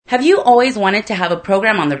Have you always wanted to have a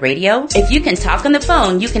program on the radio? If you can talk on the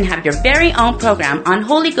phone, you can have your very own program on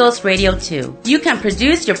Holy Ghost Radio too. You can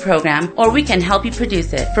produce your program, or we can help you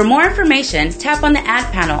produce it. For more information, tap on the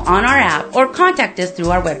ad panel on our app or contact us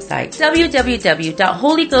through our website,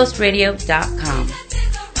 www.holyghostradio.com.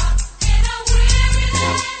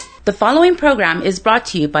 The following program is brought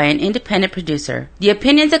to you by an independent producer. The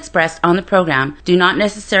opinions expressed on the program do not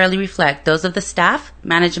necessarily reflect those of the staff,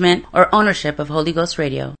 management, or ownership of Holy Ghost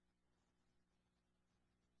Radio.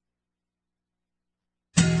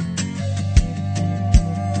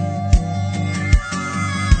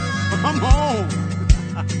 Come on.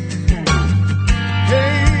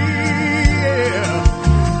 Yeah.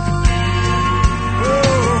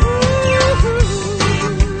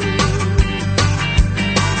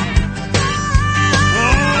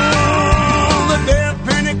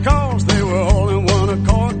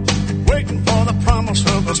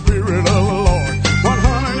 Of the Spirit of the Lord,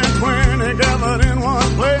 120 gathered in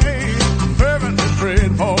one place, fervently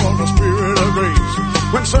prayed for the Spirit of grace.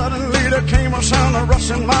 When suddenly there came a sound of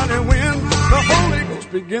rushing mighty wind, the Holy Ghost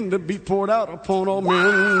began to be poured out upon all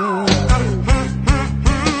men.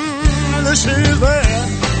 This is that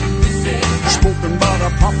spoken by the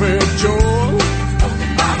prophet Joel.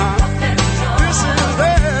 This is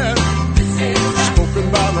that spoken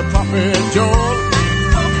by the prophet Joel.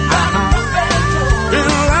 In the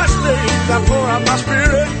last days I pour out my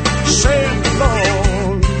Spirit, saith the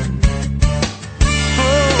Lord. Oh,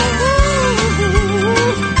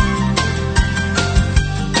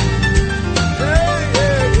 yeah,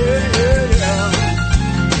 yeah, yeah, yeah.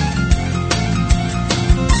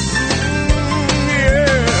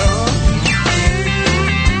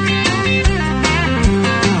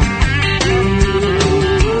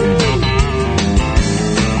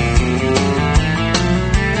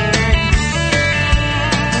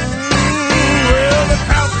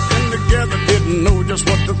 Just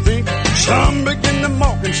what to think. Some begin to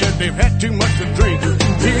mock and said they've had too much to drink.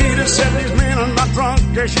 Peter said these men are not drunk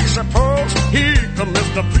as you suppose. Here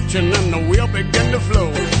commenced the preaching and the wheel began to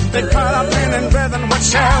flow. They cried out, men and brethren, what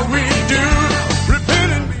shall we do?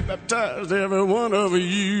 Repent and be baptized, every one of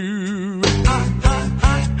you. This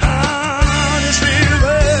is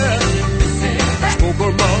that spoke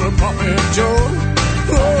about the prophet Joel.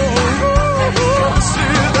 This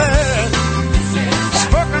is that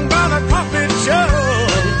spoken by the prophet Joel.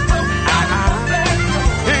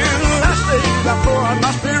 I pour out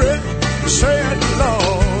my Spirit, saith the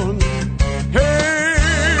Lord. Hey,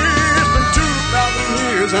 it's been 2,000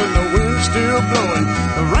 years and the wind's still blowing,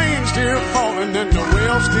 the rain's still falling and the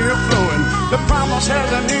well's still flowing. The promise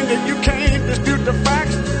hasn't ended, you can't dispute the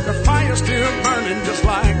facts. The fire's still burning just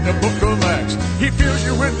like the book of Acts. He fills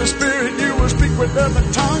you with the Spirit, you will speak with other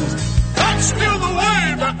tongues. That's still the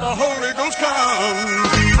way that the Holy Ghost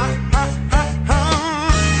comes.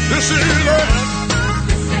 This is it.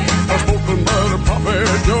 Spoken by the prophet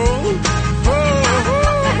Joel.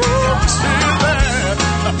 See that?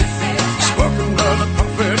 Spoken by the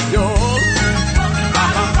prophet Joel.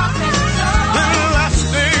 In the last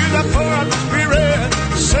days I pour out the Spirit,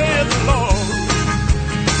 saith the Lord.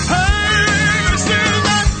 Hey, see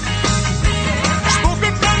that?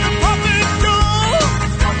 Spoken by the prophet Joel.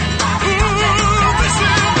 This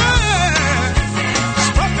is that?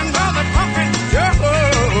 Spoken by the prophet Joel.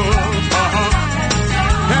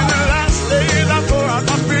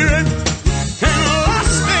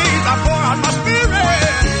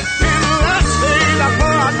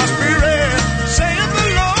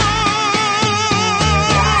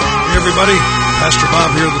 Everybody, Pastor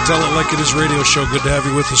Bob here, the Tell It Like It Is radio show. Good to have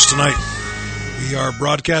you with us tonight. We are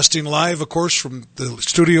broadcasting live, of course, from the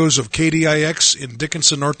studios of KDIX in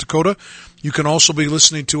Dickenson, North Dakota. You can also be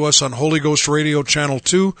listening to us on Holy Ghost Radio Channel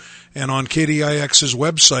 2 and on KDIX's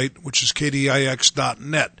website, which is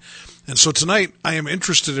kdix.net. And so tonight, I am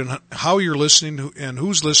interested in how you're listening and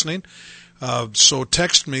who's listening. So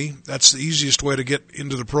text me. That's the easiest way to get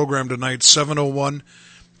into the program tonight,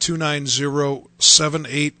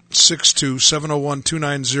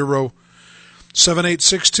 701-290-7862,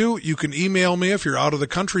 701-290-7862. You can email me if you're out of the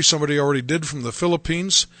country. Somebody already did from the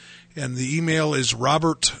Philippines. And the email is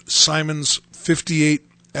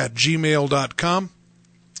robertsimons58@gmail.com.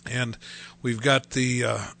 And we've got the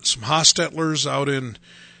some Hostettlers out in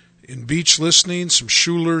Beach listening, some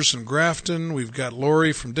Schulers in Grafton. We've got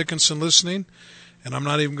Lori from Dickenson listening. And I'm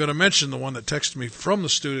not even going to mention the one that texted me from the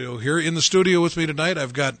studio here. In the studio with me tonight,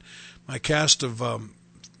 I've got my cast of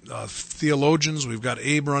theologians. We've got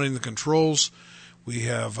Abe running the controls. We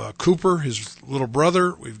have Cooper, his little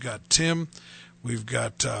brother. We've got Tim. We've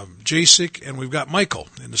got Jasik, and we've got Michael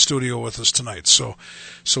in the studio with us tonight. So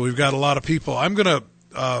we've got a lot of people. I'm going to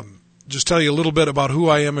just tell you a little bit about who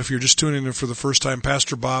I am if you're just tuning in for the first time.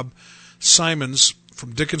 Pastor Bob Simons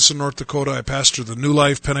from Dickenson, North Dakota. I pastor the New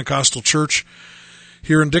Life Pentecostal Church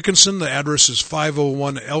here in Dickinson. The address is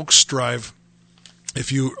 501 Elks Drive.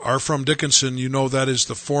 If you are from Dickinson, you know that is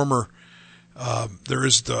the former,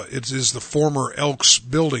 it is the former Elks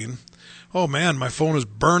building. Oh man, my phone is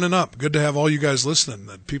burning up. Good to have all you guys listening.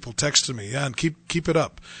 People texting me. Yeah, and keep it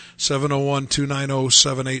up.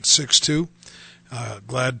 701-290-7862.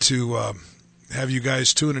 Glad to have you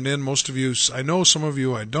guys tuning in. Most of you, I know, some of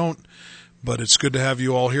you I don't, but it's good to have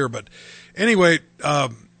you all here. But anyway,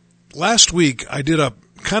 last week I did a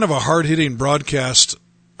kind of a hard-hitting broadcast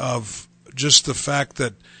of just the fact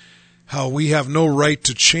that how we have no right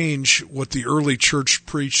to change what the early church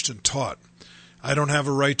preached and taught. I don't have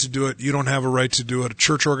a right to do it. You don't have a right to do it. A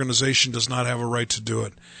church organization does not have a right to do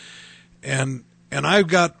it. And I've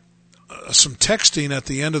got some texting at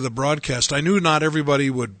the end of the broadcast. I knew not everybody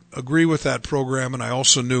would agree with that program, and I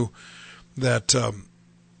also knew that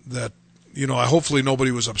hopefully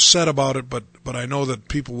nobody was upset about it, but I know that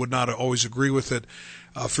people would not always agree with it.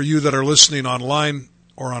 For you that are listening online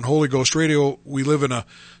or on Holy Ghost Radio, we live in a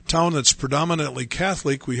town that's predominantly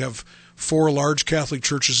Catholic. We have 4 large Catholic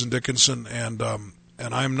churches in Dickinson, and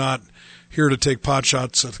I'm not here to take pot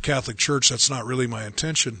shots at the Catholic Church. That's not really my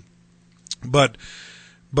intention. But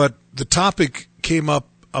the topic came up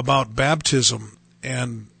about baptism,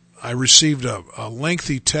 and I received a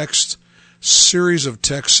lengthy series of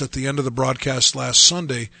texts at the end of the broadcast last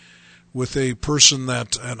Sunday with a person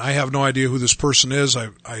and I have no idea who this person is.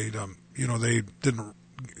 They didn't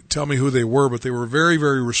tell me who they were, but they were very,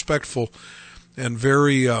 very respectful and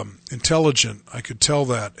very intelligent. I could tell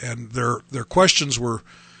that, and their questions were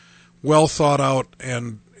well thought out,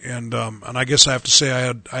 and I guess I have to say I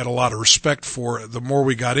had a lot of respect for it. The more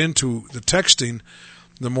we got into the texting,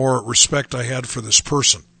 the more respect I had for this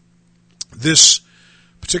person. This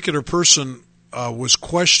particular person was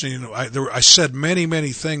questioning. I said many,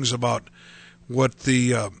 many things about what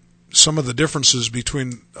some of the differences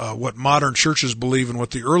between what modern churches believe and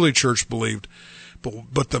what the early church believed.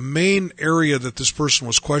 But the main area that this person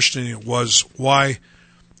was questioning was why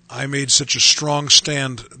I made such a strong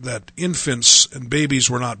stand that infants and babies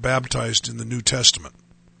were not baptized in the New Testament.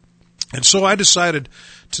 And so I decided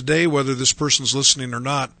today, whether this person's listening or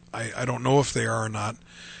not, I don't know if they are or not,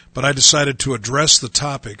 but I decided to address the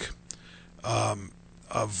topic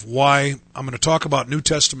of why. I'm going to talk about New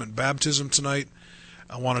Testament baptism tonight.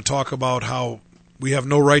 I want to talk about how we have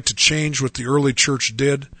no right to change what the early church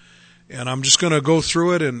did. And I'm just going to go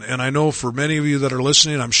through it, and I know for many of you that are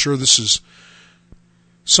listening, I'm sure this is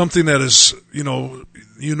something that is, you know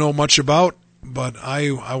much about, but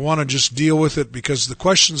I want to just deal with it because the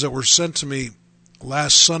questions that were sent to me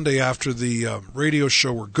last Sunday after the radio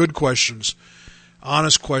show were good questions,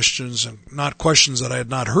 honest questions, and not questions that I had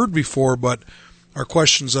not heard before, but are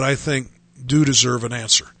questions that I think do deserve an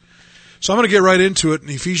answer. So I'm going to get right into it. In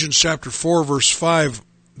Ephesians chapter 4, verse 5,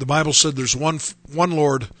 the Bible said there's one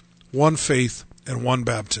Lord, one faith, and one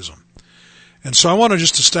baptism. And so I want to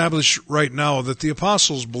just establish right now that the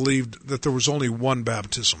apostles believed that there was only one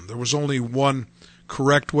baptism. There was only one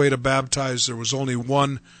correct way to baptize. There was only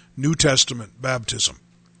one New Testament baptism.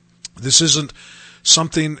 This isn't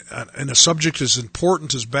something, and a subject as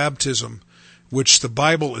important as baptism, which the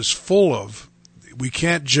Bible is full of. We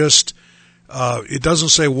can't just, it doesn't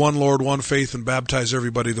say one Lord, one faith, and baptize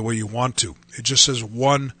everybody the way you want to. It just says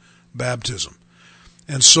one baptism.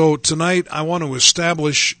 And so tonight I want to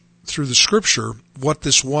establish through the Scripture what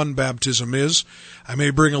this one baptism is. I may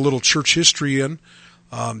bring a little church history in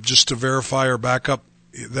just to verify or back up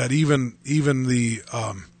that even the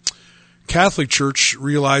Catholic Church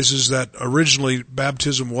realizes that originally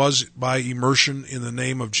baptism was by immersion in the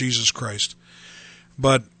name of Jesus Christ.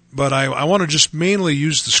 But I want to just mainly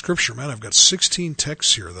use the Scripture. Man, I've got 16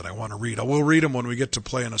 texts here that I want to read. I will read them when we get to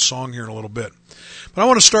playing a song here in a little bit. But I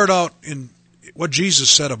want to start out in what Jesus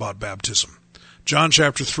said about baptism. John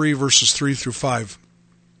chapter 3, verses 3 through 5.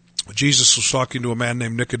 Jesus was talking to a man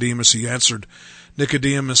named Nicodemus. He answered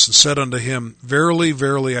Nicodemus and said unto him, Verily,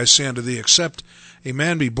 verily, I say unto thee, except a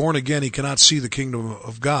man be born again, he cannot see the kingdom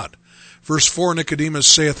of God. Verse 4, Nicodemus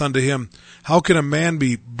saith unto him, How can a man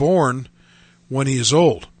be born when he is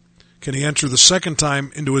old? Can he enter the second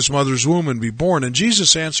time into his mother's womb and be born? And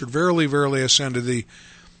Jesus answered, Verily, verily, I say unto thee,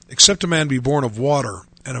 except a man be born of water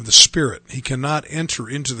and of the Spirit, he cannot enter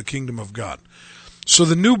into the kingdom of God. So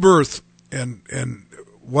the new birth, and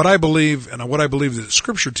what I believe, and what I believe that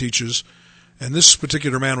Scripture teaches, and this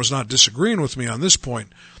particular man was not disagreeing with me on this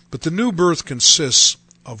point, but the new birth consists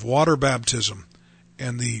of water baptism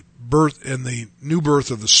and the new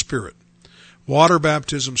birth of the Spirit. Water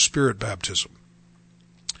baptism, Spirit baptism.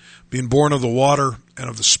 Being born of the water and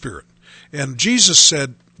of the Spirit. And Jesus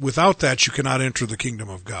said, without that you cannot enter the kingdom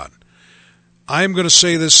of God. I am going to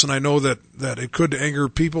say this, and I know that it could anger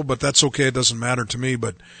people, but that's okay. It doesn't matter to me.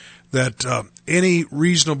 But that any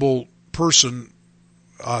reasonable person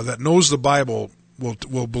that knows the Bible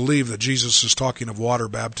will believe that Jesus is talking of water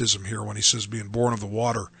baptism here when he says being born of the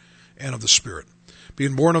water and of the Spirit.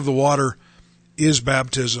 Being born of the water is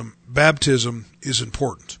baptism. Baptism is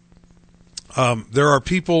important. There are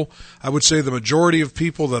people, I would say the majority of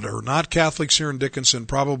people that are not Catholics here in Dickinson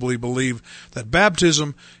probably believe that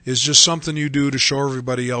baptism is just something you do to show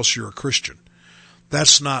everybody else you're a Christian.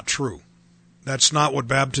 That's not true. That's not what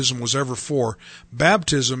baptism was ever for.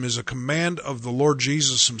 Baptism is a command of the Lord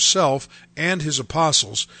Jesus himself and his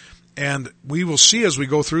apostles, and we will see as we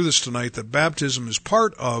go through this tonight that baptism is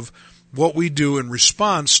part of what we do in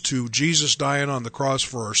response to Jesus dying on the cross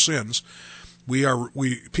for our sins.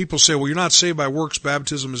 People say, well, you're not saved by works.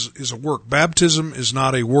 Baptism is a work. Baptism is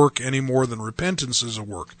not a work any more than repentance is a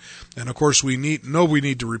work. And of course we need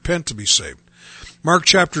to repent to be saved. Mark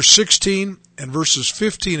chapter 16 and verses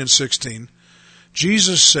 15 and 16,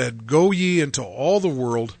 Jesus said, "Go ye into all the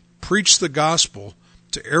world, preach the gospel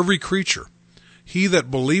to every creature. He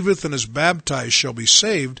that believeth and is baptized shall be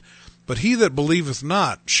saved, but he that believeth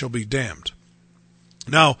not shall be damned."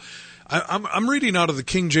 Now, I'm reading out of the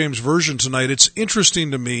King James Version tonight. It's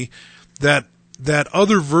interesting to me that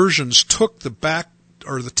other versions took the back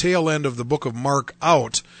or the tail end of the book of Mark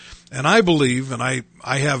out, and I believe, and I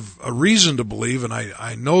have a reason to believe, and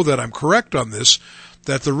I know that I'm correct on this,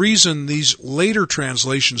 that the reason these later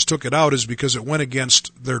translations took it out is because it went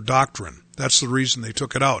against their doctrine. That's the reason they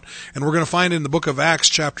took it out. And we're going to find in the book of Acts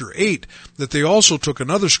chapter 8 that they also took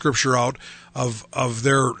another scripture out of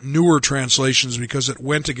their newer translations because it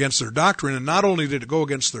went against their doctrine. And not only did it go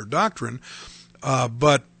against their doctrine,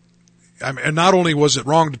 but not only was it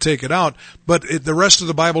wrong to take it out, but the rest of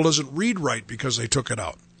the Bible doesn't read right because they took it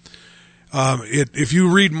out. If you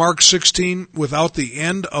read Mark 16 without the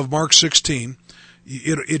end of Mark 16,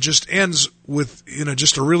 it just ends with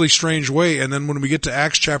just a really strange way, and then when we get to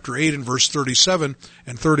Acts chapter 8 and verse 37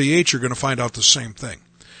 and 38, you're going to find out the same thing.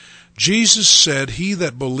 Jesus said, "He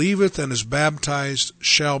that believeth and is baptized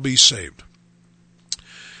shall be saved."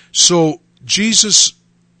 So Jesus,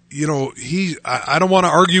 I don't want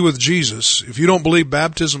to argue with Jesus. If you don't believe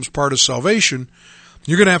baptism is part of salvation,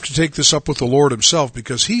 you're going to have to take this up with the Lord himself,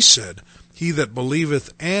 because he said, "He that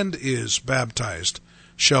believeth and is baptized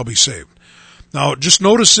shall be saved." Now, just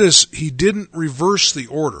notice this. He didn't reverse the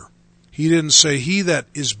order. He didn't say, "He that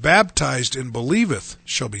is baptized and believeth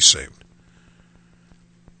shall be saved."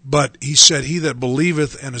 But he said, "He that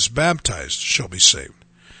believeth and is baptized shall be saved."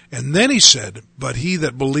 And then he said, "But he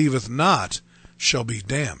that believeth not shall be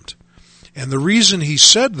damned." And the reason he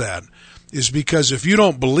said that is because if you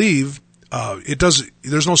don't believe,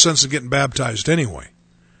 there's no sense in getting baptized anyway.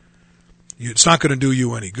 It's not going to do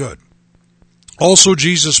you any good. Also,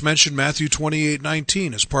 Jesus mentioned Matthew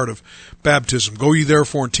 28:19 as part of baptism. "Go ye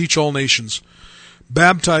therefore and teach all nations,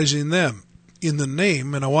 baptizing them in the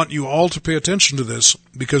name," and I want you all to pay attention to this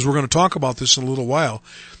because we're going to talk about this in a little while,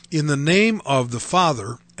 "in the name of the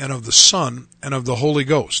Father and of the Son and of the Holy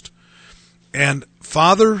Ghost." And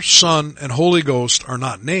Father, Son, and Holy Ghost are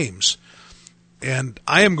not names. And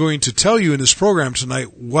I am going to tell you in this program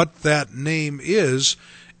tonight what that name is,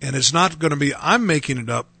 and it's not going to be I'm making it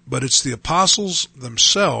up, but it's the apostles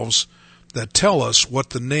themselves that tell us what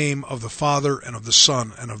the name of the Father and of the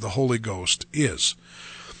Son and of the Holy Ghost is.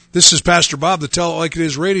 This is Pastor Bob, the Tell It Like It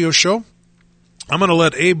Is radio show. I'm going to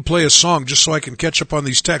let Abe play a song just so I can catch up on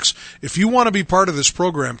these texts. If you want to be part of this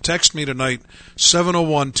program, text me tonight,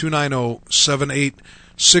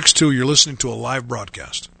 701-290-7862. You're listening to a live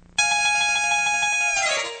broadcast.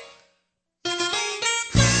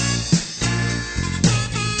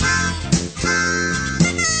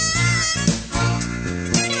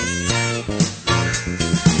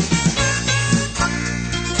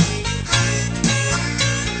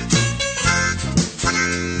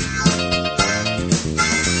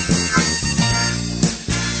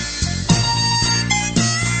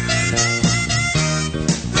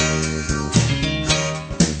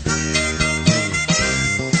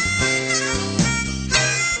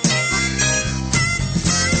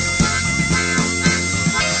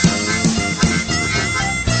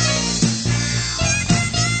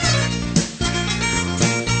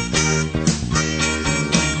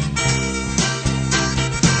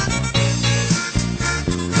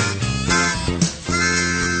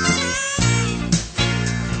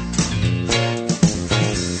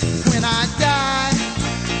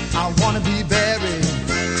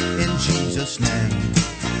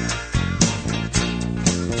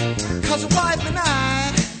 'cause wife and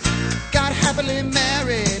I got happily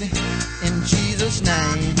married in Jesus'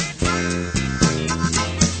 name.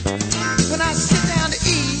 When I sit down to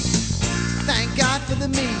eat, thank God for the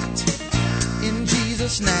meat in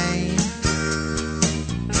Jesus' name.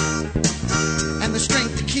 And the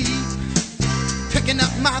strength to keep picking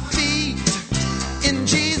up my feet in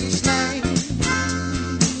Jesus' name.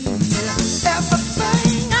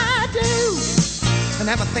 Everything I do and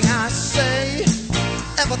everything I say,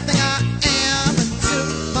 everything I am until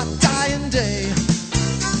my dying day,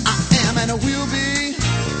 I am and I will be,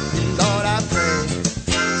 Lord I pray,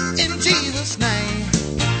 in Jesus' name.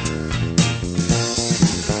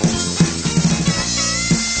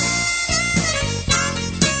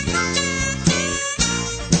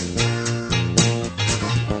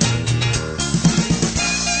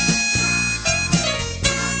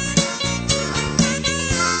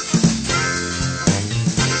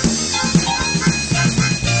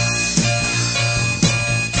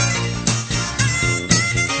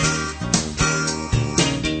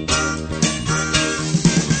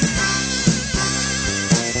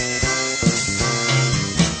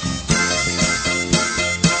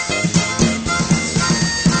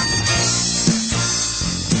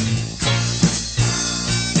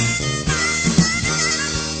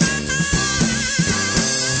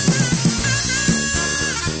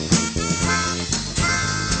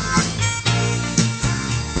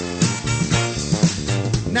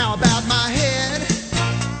 Now about my head,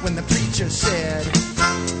 when the preacher said,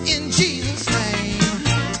 in Jesus' name.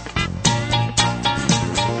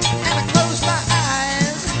 And I closed my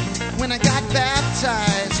eyes when I got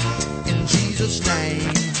baptized in Jesus'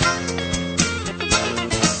 name.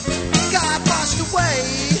 God washed away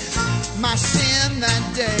my sin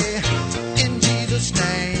that day in Jesus'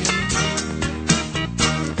 name.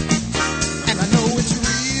 And I know it's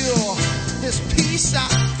real, this peace I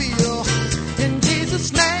feel in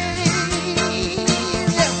Jesus' name.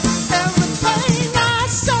 Yeah. Everything I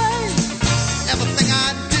say, everything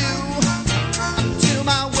I do, until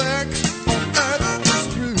my work on earth is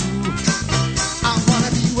through, I want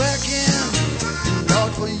to be working,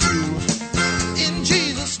 Lord, for you in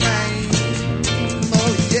Jesus' name.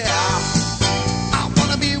 Oh yeah, I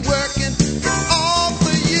want to be working all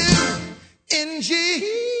for you in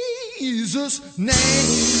Jesus' name.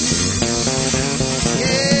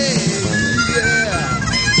 Yeah.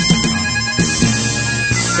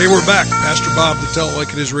 Hey, we're back. Pastor Bob, the Tell It Like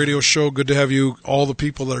It Is radio show. Good to have you, all the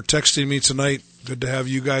people that are texting me tonight. Good to have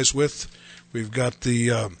you guys with. We've got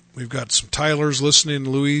some Tylers listening in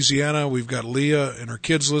Louisiana. We've got Leah and her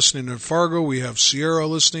kids listening in Fargo. We have Sierra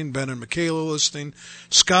listening, Ben and Michaela listening,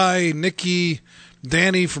 Sky, Nikki,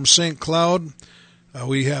 Danny from St. Cloud.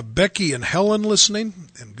 We have Becky and Helen listening,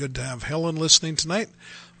 and good to have Helen listening tonight.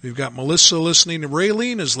 We've got Melissa listening, and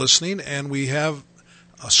Raylene is listening, and we have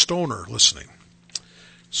a stoner listening.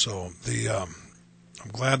 So I'm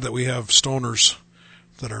glad that we have stoners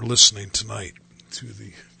that are listening tonight to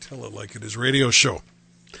the Tell It Like It Is radio show.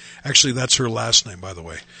 Actually, that's her last name, by the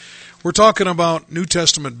way. We're talking about New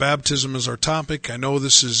Testament baptism as our topic. I know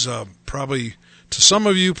this is probably to some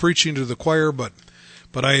of you preaching to the choir, but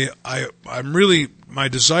I'm really, my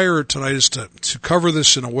desire tonight is to cover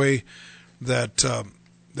this in a way that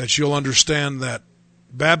you'll understand that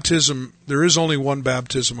baptism, there is only one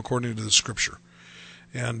baptism according to the Scripture.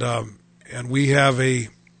 And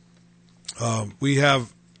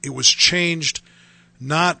it was changed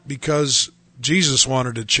not because Jesus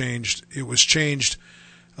wanted it changed. It was changed,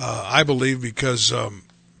 I believe, because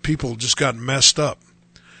people just got messed up.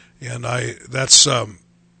 And I'm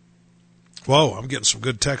getting some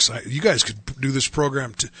good texts. You guys could do this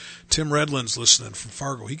program. Tim Redland's listening from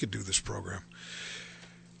Fargo. He could do this program.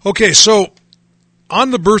 Okay, so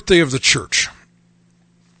on the birthday of the church,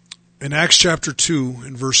 in Acts chapter 2,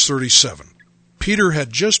 in verse 37, Peter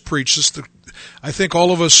had just preached this. I think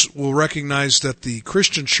all of us will recognize that the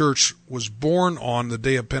Christian church was born on the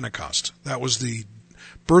day of Pentecost. That was the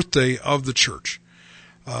birthday of the church.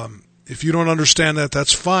 If you don't understand that,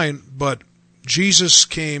 that's fine, but Jesus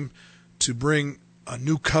came to bring a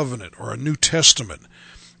new covenant or a new testament,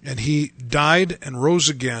 and he died and rose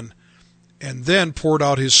again and then poured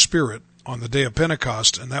out his Spirit on the day of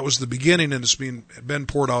Pentecost, and that was the beginning, and it's been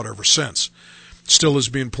poured out ever since. Still is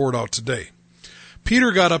being poured out today.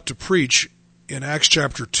 Peter got up to preach in Acts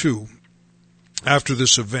chapter 2 after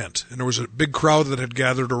this event, and there was a big crowd that had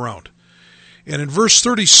gathered around. And in verse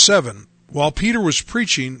 37, while Peter was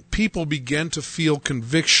preaching, people began to feel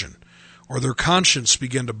conviction, or their conscience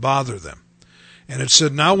began to bother them. And it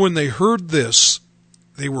said, now when they heard this,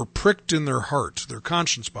 they were pricked in their heart. Their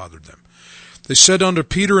conscience bothered them. They said unto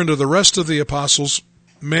Peter and to the rest of the apostles,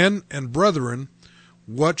 men and brethren,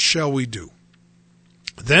 what shall we do?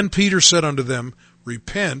 Then Peter said unto them,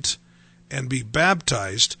 Repent and be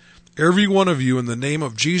baptized, every one of you, in the name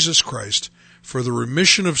of Jesus Christ, for the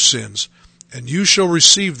remission of sins, and you shall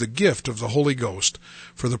receive the gift of the Holy Ghost.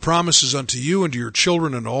 For the promise is unto you and to your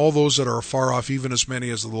children and all those that are afar off, even as many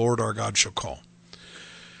as the Lord our God shall call.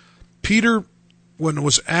 Peter, when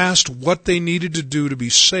was asked what they needed to do to be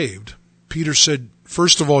saved, Peter said,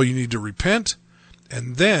 first of all, you need to repent,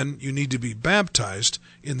 and then you need to be baptized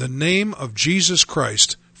in the name of Jesus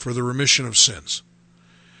Christ for the remission of sins.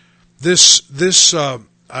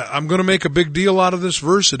 I'm going to make a big deal out of this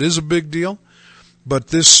verse. It is a big deal. But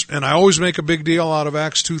this, and I always make a big deal out of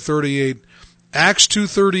Acts 2:38. Acts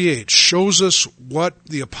 2:38 shows us what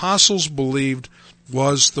the apostles believed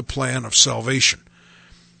was the plan of salvation.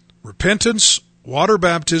 Repentance, water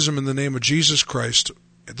baptism in the name of Jesus Christ,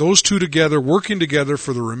 those two together, working together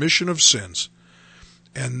for the remission of sins,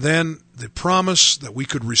 and then the promise that we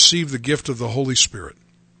could receive the gift of the Holy Spirit.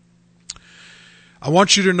 I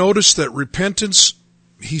want you to notice that repentance,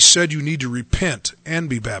 he said you need to repent and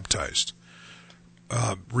be baptized.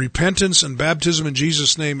 Repentance and baptism in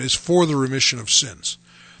Jesus' name is for the remission of sins.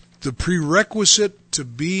 The prerequisite to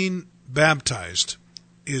being baptized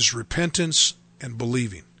is repentance and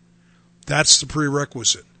believing. That's the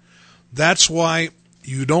prerequisite. That's why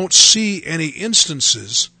you don't see any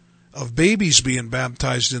instances of babies being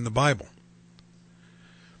baptized in the Bible.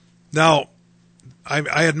 Now,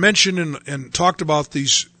 I had mentioned and talked about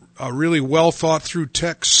these really well thought through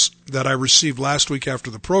texts that I received last week after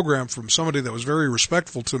the program from somebody that was very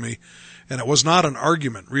respectful to me, and it was not an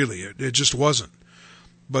argument, really. It just wasn't.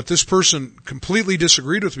 But this person completely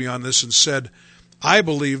disagreed with me on this and said, I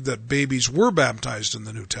believe that babies were baptized in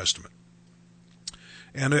the New Testament.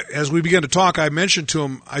 And as we began to talk, I mentioned to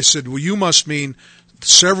him, I said, well, you must mean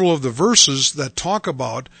several of the verses that talk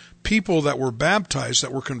about people that were baptized,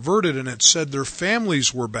 that were converted, and it said their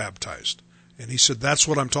families were baptized. And he said, that's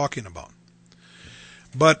what I'm talking about.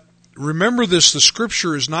 But remember this, the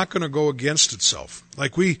Scripture is not going to go against itself.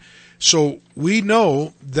 So we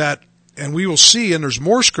know that, and we will see, and there's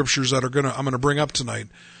more Scriptures that I'm going to bring up tonight,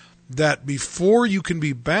 that before you can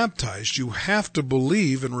be baptized, you have to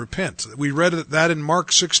believe and repent. We read that in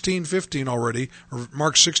Mark 16:15 already, or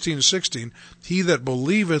Mark 16:16. He that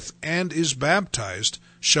believeth and is baptized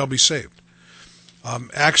shall be saved.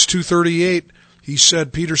 Acts 2:38,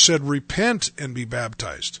 Peter said, repent and be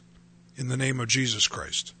baptized in the name of Jesus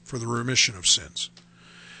Christ for the remission of sins.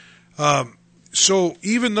 So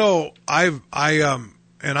even though I'm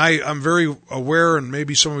very aware, and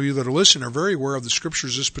maybe some of you that are listening are very aware of the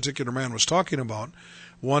Scriptures this particular man was talking about.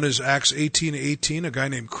 One is Acts 18:18, a guy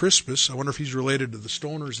named Crispus. I wonder if he's related to the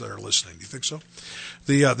stoners that are listening. Do you think so?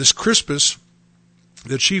 This Crispus,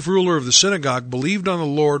 the chief ruler of the synagogue, believed on the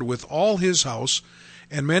Lord with all his house,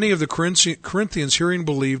 and many of the Corinthians hearing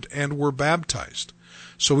believed and were baptized.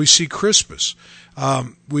 So we see Crispus.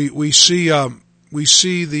 We see in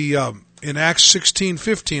Acts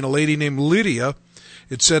 16:15, a lady named Lydia.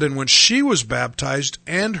 It said, and when she was baptized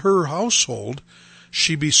and her household,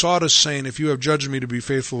 she besought us, saying, if you have judged me to be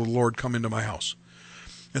faithful to the Lord, come into my house.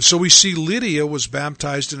 And so we see Lydia was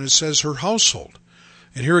baptized, and it says her household.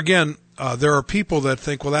 And here again, there are people that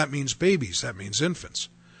think, well, that means babies, that means infants.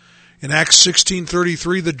 In Acts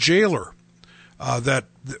 16:33, the jailer that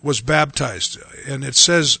was baptized, and it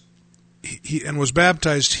says, he was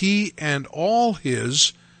baptized, he and all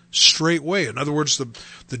his straightway. In other words,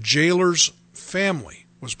 the jailer's family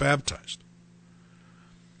was baptized.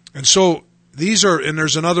 And so these are, and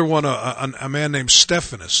there's another one, a man named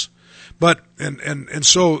Stephanus,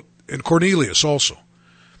 and Cornelius also.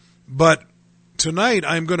 But tonight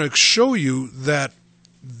I'm going to show you that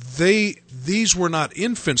these were not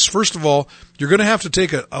infants. First of all, you're going to have to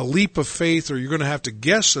take a leap of faith, or you're going to have to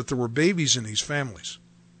guess that there were babies in these families.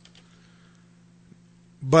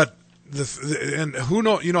 But and who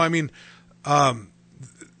knows?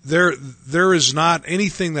 There is not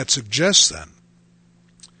anything that suggests that.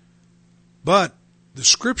 But the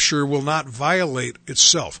Scripture will not violate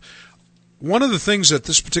itself. One of the things that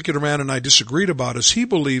this particular man and I disagreed about is he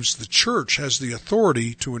believes the church has the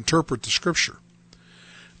authority to interpret the Scripture.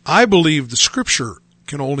 I believe the Scripture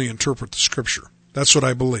can only interpret the Scripture. That's what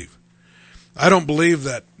I believe. I don't believe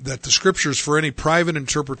that the Scripture is for any private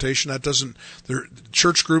interpretation.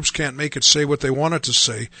 Church groups can't make it say what they want it to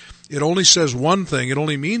say. It only says one thing. It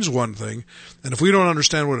only means one thing. And if we don't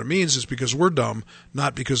understand what it means, it's because we're dumb,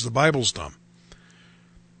 not because the Bible's dumb.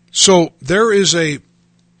 So there is a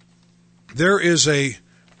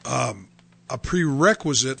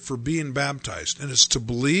prerequisite for being baptized, and it's to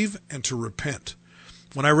believe and to repent.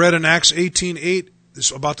 When I read in Acts 18:8,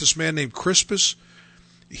 about this man named Crispus.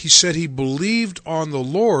 He said he believed on the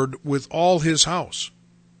Lord with all his house.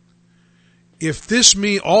 If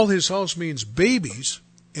all his house means babies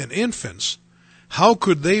and infants, how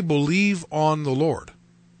could they believe on the Lord?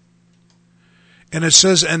 And it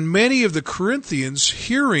says, and many of the Corinthians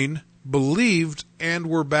hearing believed and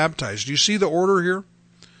were baptized. Do you see the order here?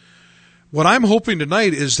 What I'm hoping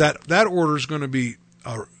tonight is that order is going to be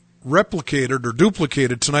replicated or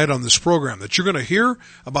duplicated tonight on this program, that you're going to hear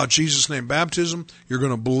about Jesus' name baptism, you're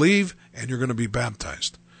going to believe, and you're going to be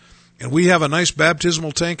baptized. And we have a nice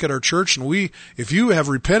baptismal tank at our church, and if you have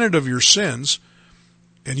repented of your sins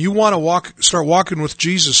and you want to start walking with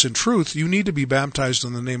Jesus in truth, you need to be baptized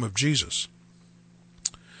in the name of Jesus.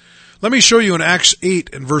 Let me show you in Acts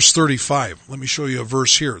 8 and verse 35. Let me show you a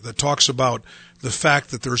verse here that talks about the fact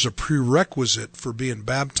that there's a prerequisite for being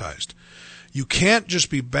baptized. You can't just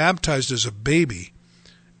be baptized as a baby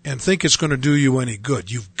and think it's going to do you any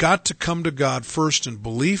good. You've got to come to God first in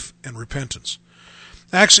belief and repentance.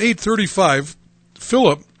 Acts 8:35,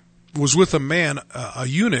 Philip was with a man, a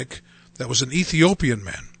eunuch, that was an Ethiopian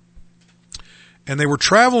man. And they were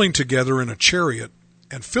traveling together in a chariot.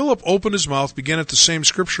 And Philip opened his mouth, began at the same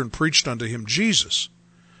scripture, and preached unto him Jesus.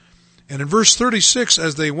 And in verse 36,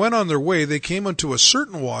 as they went on their way, they came unto a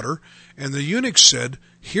certain water, and the eunuch said,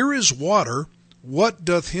 Here is water, what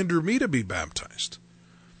doth hinder me to be baptized?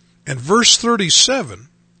 And verse 37,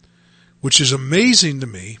 which is amazing to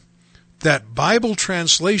me, that Bible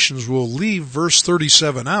translations will leave verse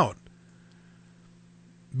 37 out,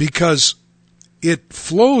 because it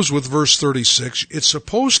flows with verse 36. It's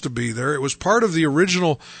supposed to be there. It was part of the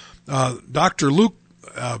original. Dr. Luke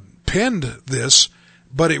penned this,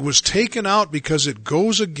 but it was taken out because it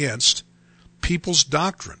goes against people's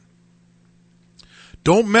doctrine.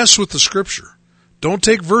 Don't mess with the Scripture. Don't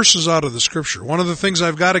take verses out of the Scripture. One of the things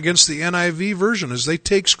I've got against the NIV version is they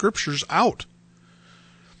take Scriptures out.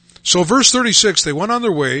 So verse 36, they went on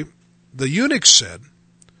their way. The eunuch said,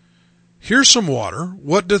 Here's some water.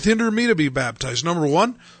 What doth hinder me to be baptized? Number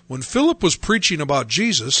one, when Philip was preaching about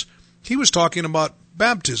Jesus, he was talking about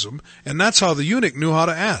baptism, and that's how the eunuch knew how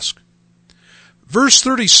to ask. Verse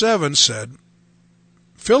 37 said,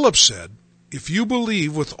 Philip said, If you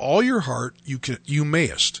believe with all your heart, you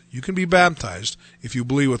mayest. You can be baptized if you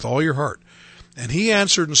believe with all your heart. And he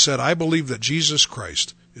answered and said, I believe that Jesus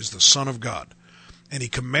Christ is the Son of God. And he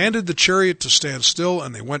commanded the chariot to stand still,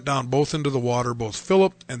 and they went down both into the water, both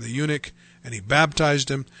Philip and the eunuch, and he baptized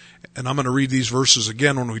him. And I'm going to read these verses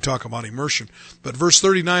again when we talk about immersion. But verse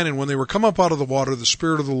 39, and when they were come up out of the water, the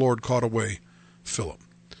Spirit of the Lord caught away Philip.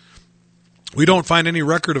 We don't find any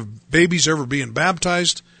record of babies ever being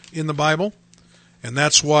baptized in the Bible, and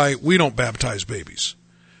that's why we don't baptize babies.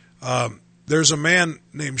 There's a man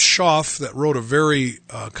named Schaff that wrote a very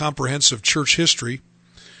comprehensive church history,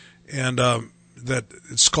 and that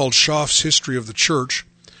it's called Schaff's History of the Church.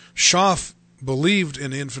 Schaff believed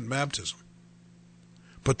in infant baptism.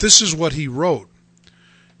 But this is what he wrote.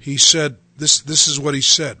 He said, this is what he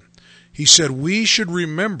said. He said, we should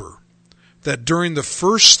remember that during the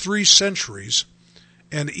first 3 centuries,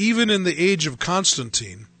 and even in the age of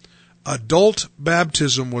Constantine, adult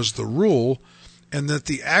baptism was the rule, and that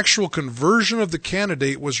the actual conversion of the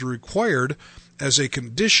candidate was required as a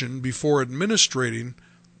condition before administrating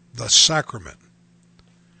the sacrament.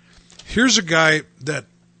 Here's a guy that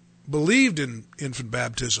believed in infant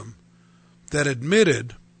baptism that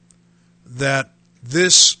admitted that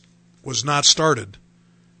this was not started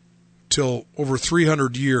till over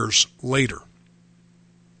 300 years later.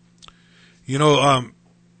 You know,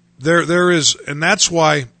 there is, and that's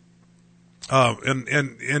why,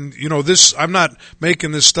 and you know, this, I'm not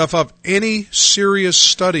making this stuff up. Any serious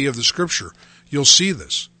study of the Scripture, you'll see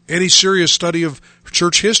this. Any serious study of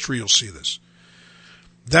church history, you'll see this.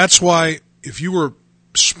 That's why if you were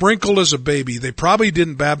sprinkled as a baby, they probably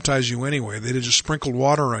didn't baptize you anyway. They just sprinkled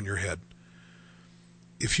water on your head.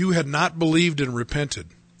 If you had not believed and repented,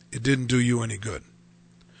 it didn't do you any good.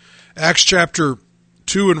 Acts chapter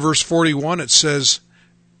 2 and verse 41, it says,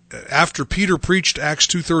 after Peter preached Acts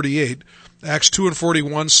 2:38, Acts 2 and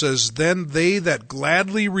 41 says, then they that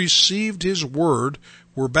gladly received his word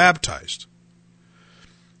were baptized.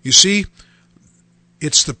 You see,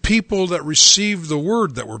 it's the people that received the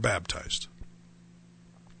word that were baptized.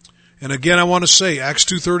 And again, I want to say, Acts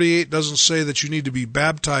 2:38 doesn't say that you need to be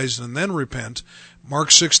baptized and then repent. Mark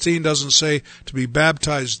 16 doesn't say to be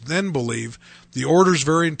baptized, then believe. The order is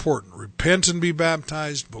very important. Repent and be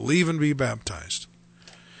baptized, believe and be baptized.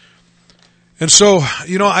 And so,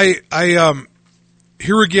 you know, I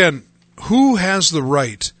here again, who has the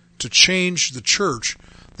right to change the church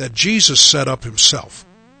that Jesus set up himself?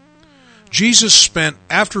 Jesus spent,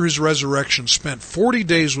 after his resurrection, spent 40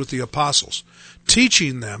 days with the apostles,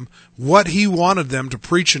 teaching them what he wanted them to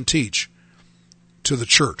preach and teach to the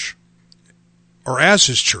church, or as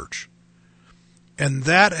his church. And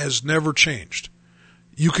that has never changed.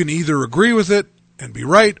 You can either agree with it and be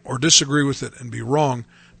right, or disagree with it and be wrong,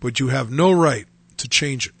 but you have no right to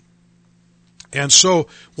change it. And so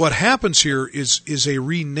what happens here is a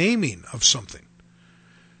renaming of something.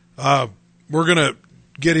 We're going to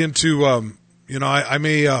get into, I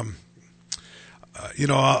may,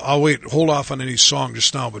 I'll wait, hold off on any song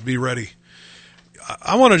just now, but be ready.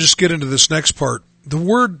 I want to just get into this next part. The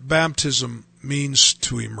word baptism means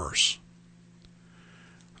to immerse.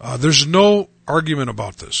 There's no argument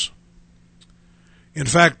about this. In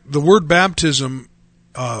fact, the word baptism,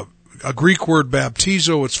 a Greek word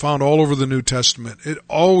baptizo, it's found all over the New Testament. It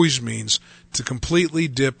always means to completely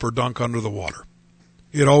dip or dunk under the water.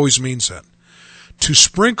 It always means that. To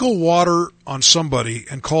sprinkle water on somebody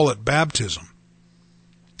and call it baptism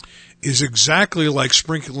is exactly like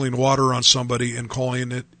sprinkling water on somebody and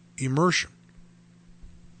calling it immersion.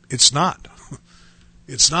 It's not.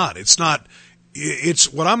 It's not.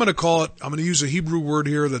 It's what I'm going to call it. I'm going to use a Hebrew word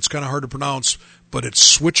here that's kind of hard to pronounce, but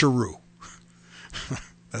it's switcheroo.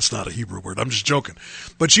 That's not a Hebrew word. I'm just joking.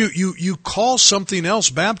 But you call something else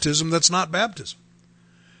baptism that's not baptism.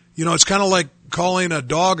 It's kind of like calling a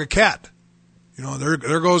dog a cat.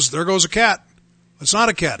 There goes a cat. It's not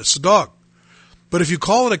a cat. It's a dog. But if you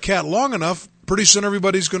call it a cat long enough, pretty soon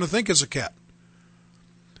everybody's going to think it's a cat.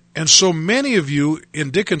 And so many of you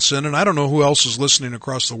in Dickenson, and I don't know who else is listening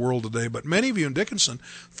across the world today, but many of you in Dickenson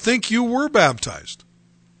think you were baptized.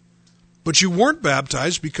 But you weren't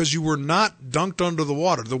baptized because you were not dunked under the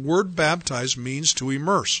water. The word baptized means to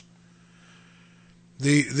immerse.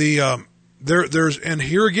 There's and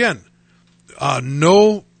here again,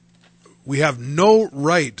 we have no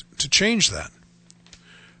right to change that.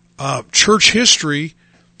 Church history,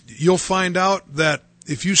 you'll find out that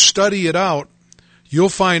if you study it out, you'll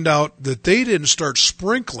find out that they didn't start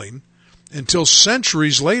sprinkling until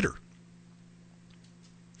centuries later.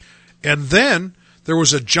 And then there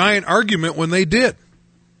was a giant argument when they did,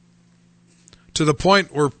 to the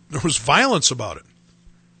point where there was violence about it.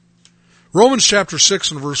 Romans chapter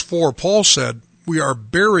 6 and verse 4, Paul said, we are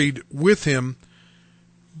buried with him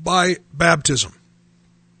by baptism.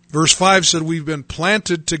 Verse 5 said, we've been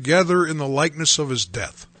planted together in the likeness of his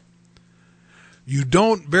death. You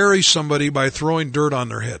don't bury somebody by throwing dirt on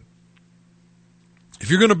their head. If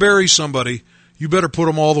you're going to bury somebody, you better put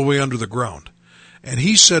them all the way under the ground. And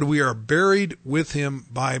he said we are buried with him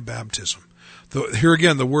by baptism. Here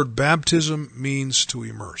again, the word baptism means to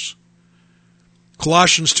immerse.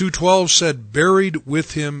 Colossians 2:12 said, buried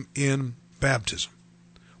with him in baptism,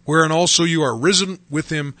 wherein also you are risen with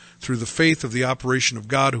him through the faith of the operation of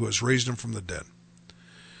God who has raised him from the dead.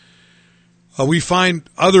 We find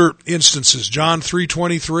other instances. John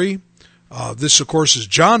 3:23. This, of course, is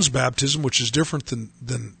John's baptism, which is different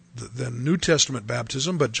than New Testament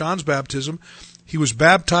baptism. But John's baptism, he was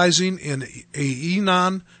baptizing in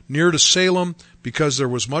Aenon near to Salem because there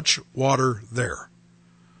was much water there.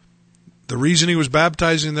 The reason he was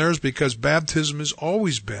baptizing there is because baptism has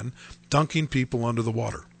always been dunking people under the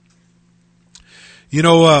water.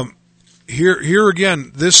 Here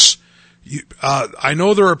again, this. I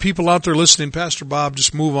know there are people out there listening, Pastor Bob,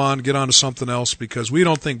 just move on, get on to something else, because we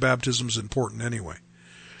don't think baptism is important anyway.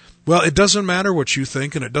 Well, it doesn't matter what you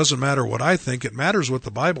think, and it doesn't matter what I think. It matters what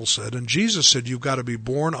the Bible said. And Jesus said you've got to be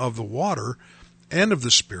born of the water and of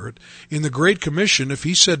the Spirit. In the Great Commission, if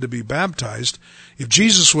he said to be baptized, if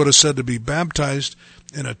Jesus would have said to be baptized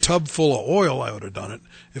in a tub full of oil, I would have done it.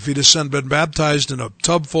 If he'd have been baptized in a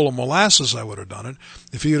tub full of molasses, I would have done it.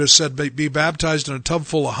 If he would have said be baptized in a tub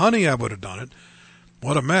full of honey, I would have done it.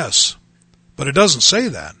 What a mess. But it doesn't say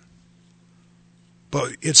that.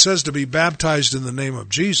 But it says to be baptized in the name of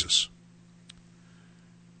Jesus.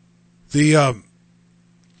 I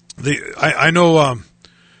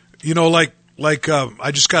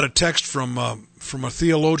just got a text from a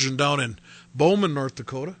theologian down in Bowman, North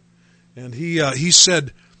Dakota, and he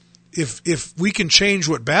said, if we can change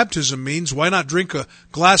what baptism means, why not drink a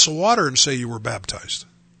glass of water and say you were baptized?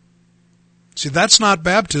 See, that's not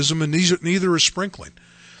baptism, and neither is sprinkling.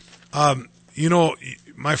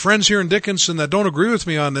 My friends here in Dickinson that don't agree with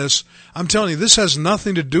me on this, I'm telling you, this has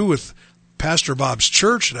nothing to do with Pastor Bob's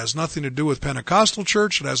church. It has nothing to do with Pentecostal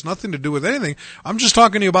church. It has nothing to do with anything. I'm just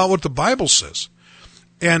talking to you about what the Bible says.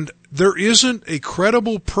 And there isn't a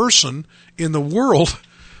credible person in the world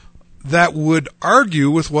that would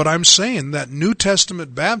argue with what I'm saying, that New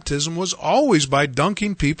Testament baptism was always by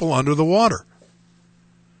dunking people under the water.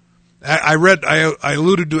 I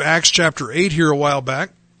alluded to Acts chapter 8 here a while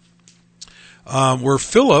back, where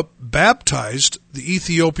Philip baptized the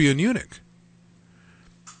Ethiopian eunuch.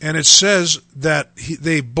 And it says that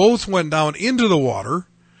they both went down into the water,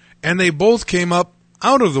 and they both came up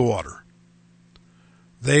out of the water.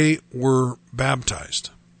 They were baptized.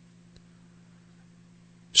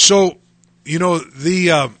 So,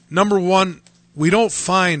 the number one, we don't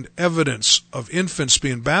find evidence of infants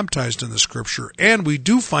being baptized in the Scripture, and we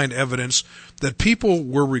do find evidence that people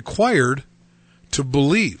were required to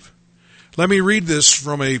believe. Let me read this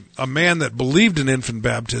from a man that believed in infant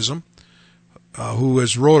baptism, who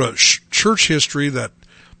has wrote a church history that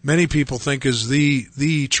many people think is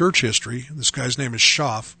the church history. This guy's name is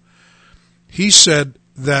Schaff. He said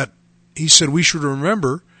we should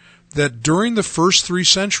remember that during the first 3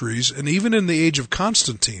 centuries, and even in the age of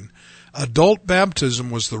Constantine, adult baptism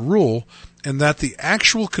was the rule, and that the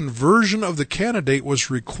actual conversion of the candidate was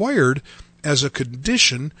required as a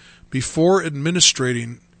condition before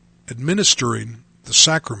administering the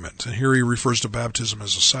sacrament. And here he refers to baptism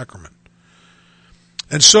as a sacrament.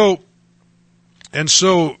 And so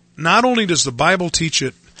not only does the Bible teach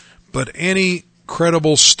it, but any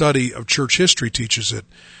credible study of church history teaches it.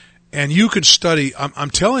 And you can study, I'm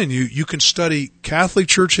telling you, you can study Catholic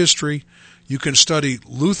church history, you can study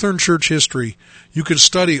Lutheran church history, you can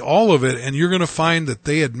study all of it, and you're going to find that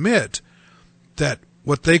they admit that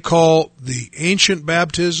what they call the ancient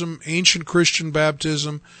baptism, ancient Christian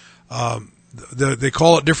baptism, they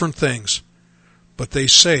call it different things, but they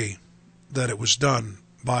say that it was done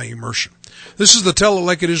by immersion. This is the Tell It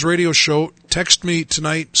Like It Is radio show. Text me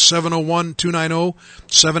tonight,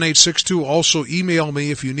 701-290-7862. Also email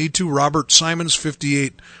me if you need to,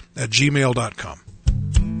 robertsimons58@gmail.com.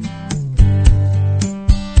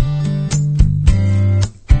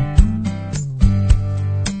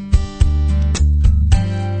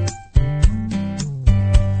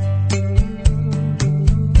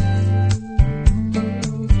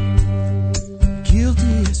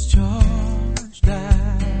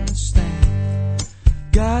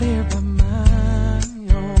 Got here by my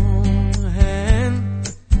own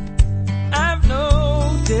hand. I've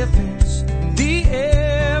no defense. The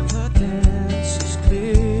evidence is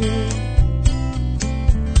clear.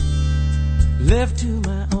 Left to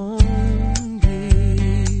my own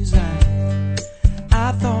desire,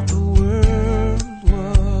 I thought the world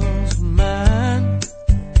was mine,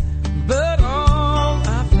 but all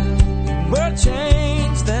I found were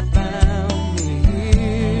chains that bound me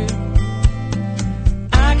here.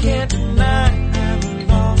 I can't deny I'm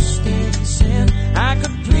lost in sin. I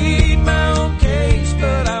could plead my own case,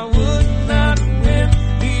 but I would not win.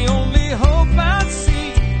 The only hope I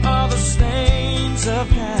see are the stains of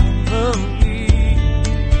Calvary.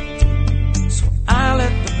 So I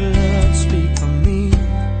let the blood speak for me.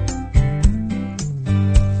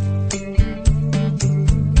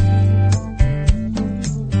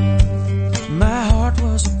 My heart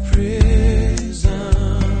was a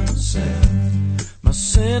prison cell. My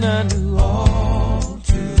sin I knew all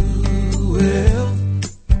too well.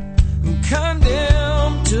 I'm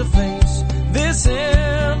condemned to face this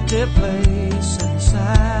empty place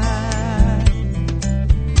inside.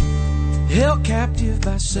 Held captive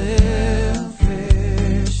by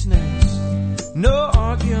selfishness. No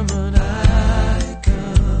argument I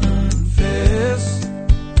confess.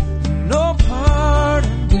 No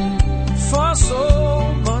pardon due for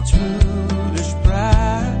so much foolish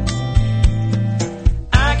pride.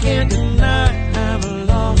 I can't deny I'm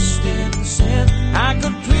lost in sin. I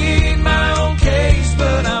could plead my own case,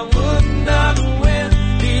 but I would not win.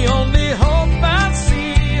 The only hope I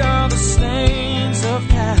see are the stains of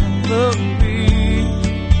Calvary.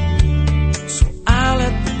 So I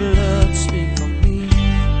let the blood speak for me.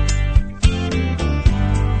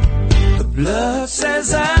 The blood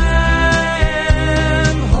says I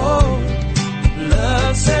am whole. The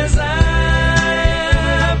blood says I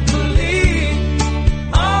am clean.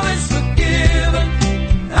 All is forgiven.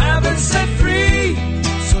 I've been set free.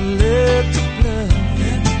 So let the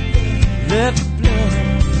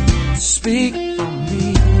blood speak for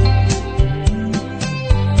me.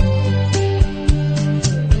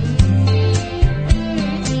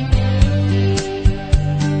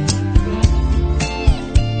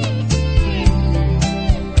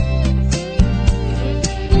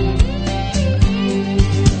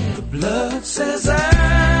 The blood says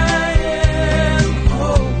I am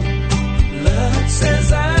whole. Blood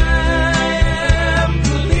says I am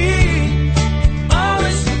clean. All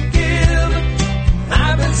is forgiven.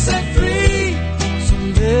 I've been set free.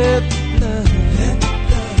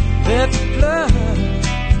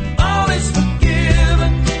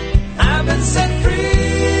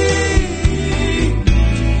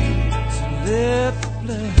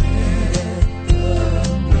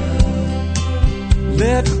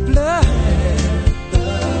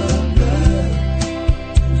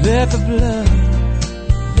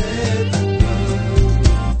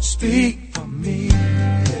 speak for me.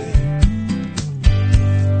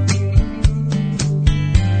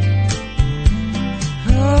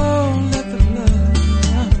 Oh, let the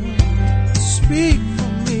love speak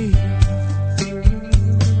for me.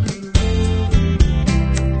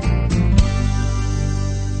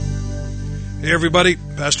 Hey everybody,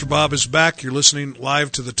 Pastor Bob is back. You're listening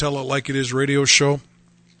live to the Tell It Like It Is radio show,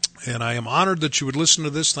 and I am honored that you would listen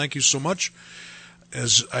to this. Thank you so much.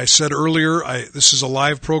 As I said earlier, this is a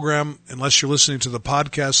live program. Unless you're listening to the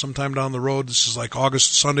podcast sometime down the road, this is like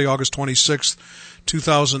Sunday, August 26th,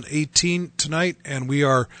 2018 tonight, and we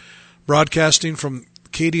are broadcasting from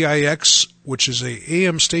KDIX, which is a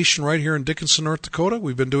AM station right here in Dickenson, North Dakota.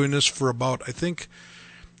 We've been doing this for about, I think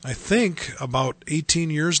about 18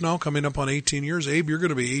 years now, coming up on 18 years. Abe, you're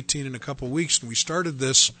going to be 18 in a couple of weeks, and we started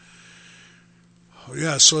this,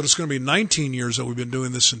 so it's going to be 19 years that we've been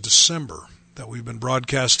doing this in December, that we've been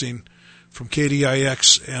broadcasting from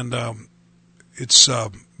KDIX, and it's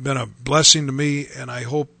been a blessing to me, and I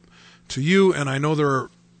hope to you, and I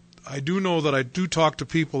do know that I do talk to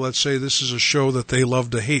people that say this is a show that they love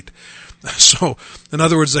to hate. So, in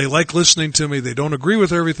other words, they like listening to me. They don't agree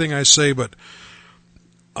with everything I say, but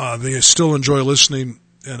they still enjoy listening,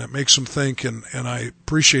 and it makes them think, and I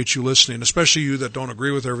appreciate you listening, especially you that don't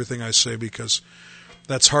agree with everything I say, because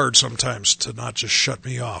that's hard sometimes to not just shut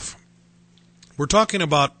me off. We're talking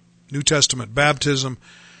about New Testament baptism.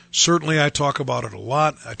 Certainly I talk about it a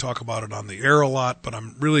lot. I talk about it on the air a lot, but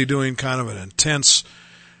I'm really doing kind of an intense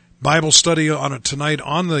Bible study on it tonight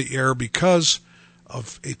on the air because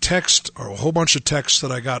of a text, or a whole bunch of texts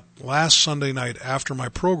that I got last Sunday night after my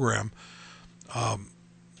program,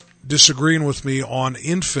 disagreeing with me on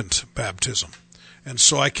infant baptism. And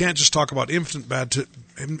so I can't just talk about infant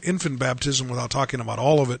baptism without talking about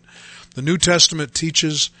all of it. The New Testament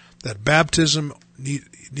teaches that baptism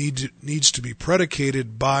needs to be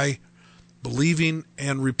predicated by believing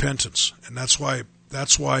and repentance. And that's why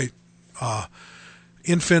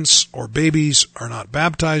infants or babies are not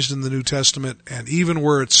baptized in the New Testament. And even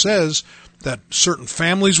where it says that certain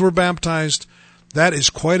families were baptized, that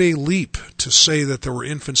is quite a leap to say that there were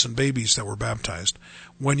infants and babies that were baptized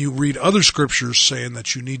when you read other scriptures saying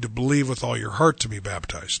that you need to believe with all your heart to be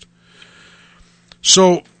baptized.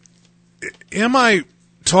 So, am I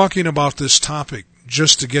talking about this topic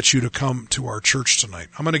just to get you to come to our church tonight?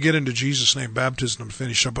 I'm going to get into Jesus' name baptism and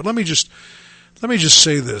finish up, but let me just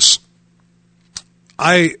say this.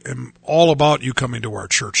 I am all about you coming to our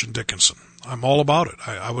church in Dickinson. I'm all about it.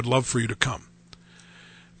 I would love for you to come.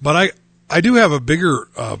 But I do have a bigger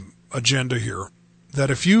agenda here,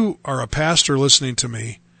 that if you are a pastor listening to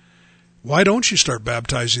me, why don't you start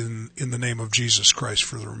baptizing in the name of Jesus Christ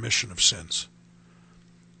for the remission of sins?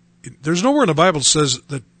 There's nowhere in the Bible that says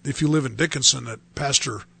that if you live in Dickinson that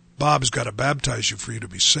Pastor Bob's got to baptize you for you to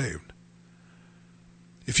be saved.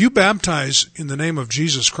 If you baptize in the name of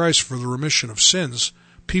Jesus Christ for the remission of sins,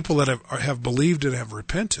 people that have believed and have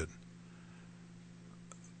repented,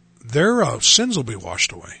 their sins will be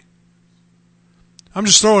washed away. I'm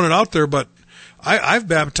just throwing it out there, but I've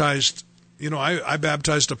baptized, I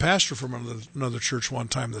baptized a pastor from another church one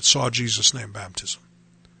time that saw Jesus' name baptism.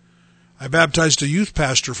 I baptized a youth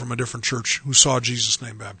pastor from a different church who saw Jesus'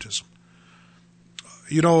 name baptism.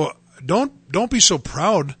 Don't be so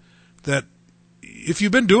proud that if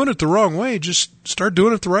you've been doing it the wrong way, just start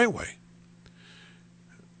doing it the right way.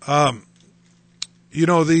 I'm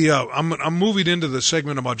moving into the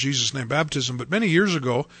segment about Jesus' name baptism, but many years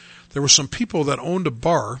ago, there were some people that owned a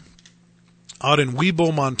bar out in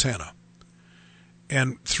Webo, Montana.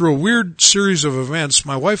 And through a weird series of events,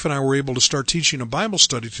 my wife and I were able to start teaching a Bible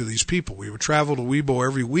study to these people. We would travel to Webo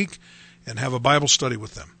every week and have a Bible study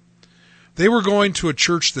with them. They were going to a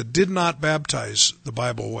church that did not baptize the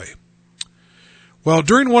Bible way. Well,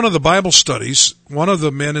 during one of the Bible studies, one of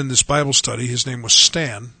the men in this Bible study, his name was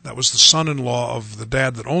Stan, that was the son-in-law of the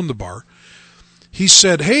dad that owned the bar, he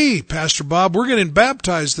said, "Hey, Pastor Bob, we're getting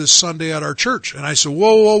baptized this Sunday at our church." And I said,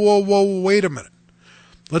 whoa, wait a minute.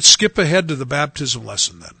 Let's skip ahead to the baptism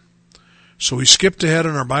lesson then. So we skipped ahead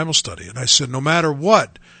in our Bible study. And I said, no matter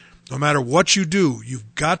what you do,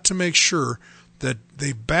 you've got to make sure that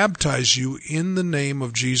they baptize you in the name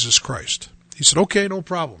of Jesus Christ. He said, okay, no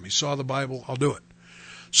problem. He saw the Bible. I'll do it.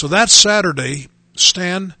 So that Saturday,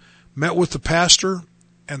 Stan met with the pastor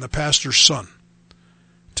and the pastor's son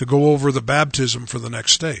to go over the baptism for the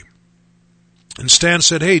next day. And Stan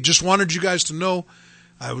said, hey, just wanted you guys to know,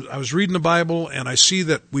 I was reading the Bible and I see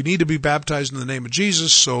that we need to be baptized in the name of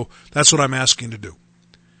Jesus, so that's what I'm asking to do.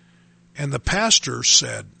 And the pastor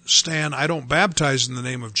said, Stan, I don't baptize in the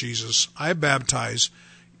name of Jesus. I baptize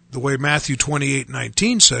the way Matthew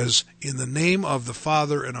 28:19 says, in the name of the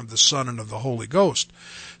Father and of the Son and of the Holy Ghost.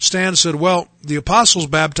 Stan said, well, the apostles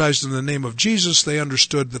baptized in the name of Jesus. They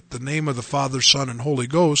understood that the name of the Father, Son, and Holy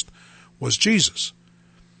Ghost was Jesus.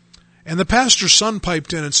 And the pastor's son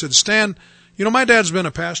piped in and said, Stan, you know, my dad's been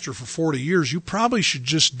a pastor for 40 years. You probably should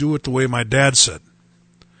just do it the way my dad said.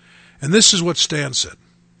 And this is what Stan said.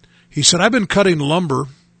 He said, I've been cutting lumber.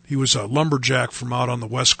 He was a lumberjack from out on the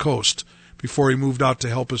West Coast before he moved out to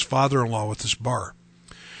help his father-in-law with his bar.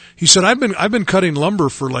 He said, I've been cutting lumber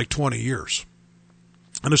for like 20 years.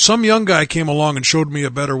 And if some young guy came along and showed me a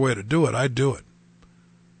better way to do it, I'd do it.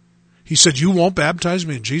 He said, you won't baptize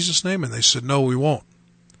me in Jesus' name? And they said, no, we won't.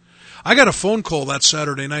 I got a phone call that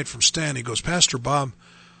Saturday night from Stan. He goes, Pastor Bob,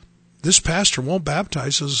 this pastor won't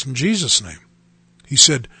baptize us in Jesus' name. He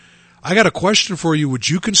said, I got a question for you. Would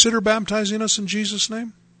you consider baptizing us in Jesus'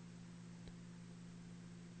 name?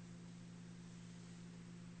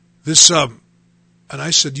 And I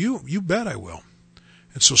said, you bet I will.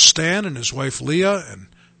 And so Stan and his wife Leah and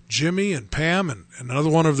Jimmy and Pam and another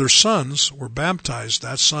one of their sons were baptized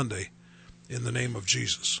that Sunday in the name of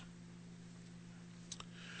Jesus.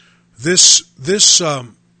 We're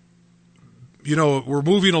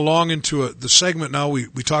moving along into the segment now.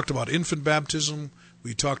 We talked about infant baptism.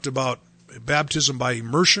 We talked about baptism by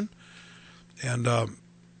immersion. And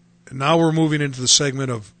now we're moving into the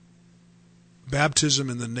segment of baptism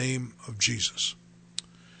in the name of Jesus.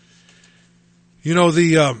 You know,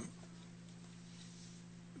 the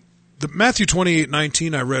Matthew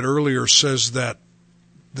 28:19 I read earlier says that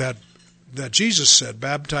Jesus said,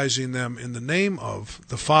 baptizing them in the name of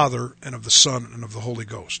the Father and of the Son and of the Holy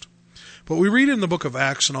Ghost. But we read in the book of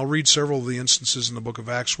Acts, and I'll read several of the instances in the book of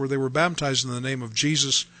Acts, where they were baptized in the name of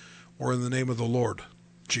Jesus or in the name of the Lord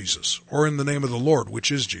Jesus, or in the name of the Lord, which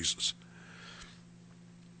is Jesus.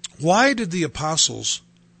 Why did the apostles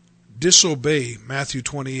disobey Matthew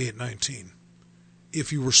 28:19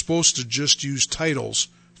 if you were supposed to just use titles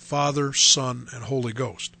Father, Son, and Holy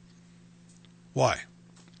Ghost? Why?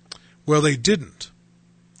 Well, they didn't.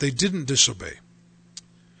 They didn't disobey.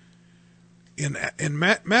 In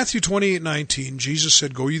Matthew 28:19, Jesus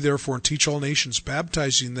said, Go ye therefore and teach all nations,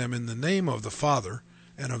 baptizing them in the name of the Father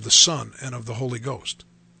and of the Son and of the Holy Ghost.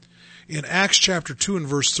 In Acts chapter 2 and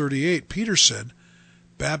verse 38, Peter said,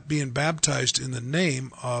 being baptized in the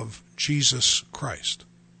name of Jesus Christ.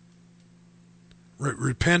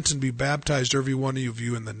 Repent and be baptized, every one of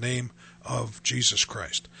you, in the name of Jesus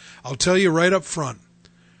Christ. I'll tell you right up front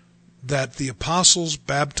that the apostles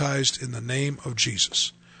baptized in the name of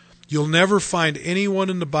Jesus. You'll never find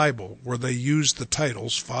anyone in the Bible where they used the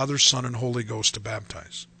titles Father, Son, and Holy Ghost to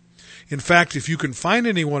baptize. In fact, if you can find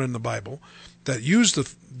anyone in the Bible that used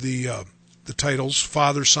the titles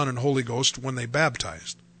Father, Son, and Holy Ghost when they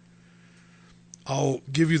baptized, I'll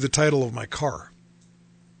give you the title of my car.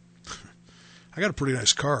 I got a pretty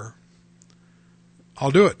nice car.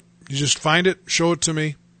 I'll do it. You just find it, show it to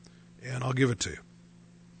me, and I'll give it to you.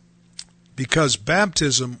 Because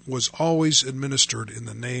baptism was always administered in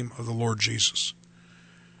the name of the Lord Jesus.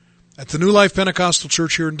 At the New Life Pentecostal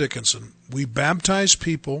Church here in Dickenson, we baptize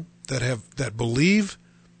people that believe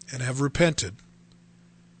and have repented.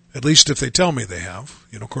 At least if they tell me they have.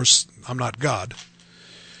 Of course, I'm not God.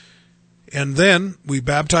 And then we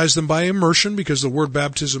baptize them by immersion, because the word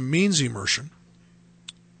baptism means immersion.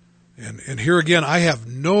 And here again, I have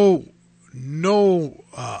no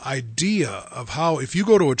idea of how, if you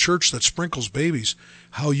go to a church that sprinkles babies,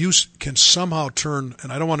 how you can somehow turn,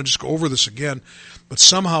 and I don't want to just go over this again, but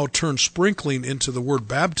somehow turn sprinkling into the word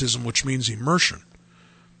baptism, which means immersion.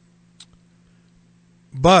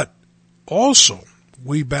 But also,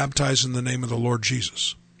 we baptize in the name of the Lord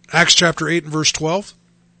Jesus. Acts chapter 8 and verse 12.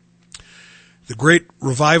 The great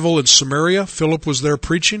revival in Samaria, Philip was there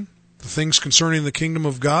preaching the things concerning the kingdom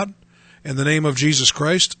of God in the name of Jesus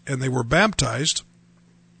Christ, and they were baptized,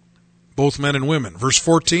 both men and women. Verse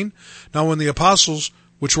 14, Now when the apostles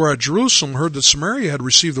which were at Jerusalem heard that Samaria had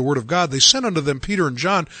received the word of God, they sent unto them Peter and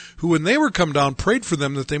John, who when they were come down prayed for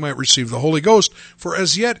them that they might receive the Holy Ghost. For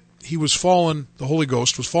as yet the Holy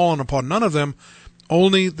Ghost was fallen upon none of them,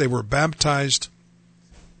 only they were baptized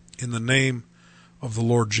in the name of the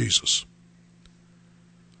Lord Jesus.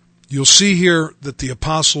 You'll see here that the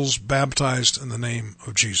apostles baptized in the name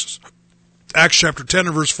of Jesus. Acts chapter 10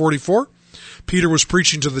 and verse 44, Peter was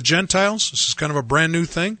preaching to the Gentiles. This is kind of a brand new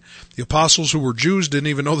thing. The apostles who were Jews didn't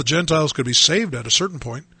even know the Gentiles could be saved at a certain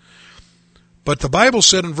point. But the Bible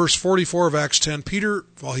said in verse 44 of Acts 10, Peter,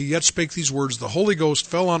 while he yet spake these words, the Holy Ghost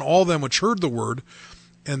fell on all them which heard the word,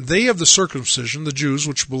 and they of the circumcision, the Jews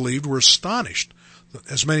which believed, were astonished,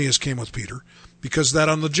 as many as came with Peter. because that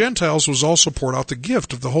on the Gentiles was also poured out the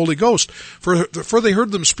gift of the Holy Ghost. For they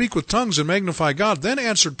heard them speak with tongues and magnify God. Then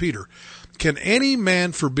answered Peter, Can any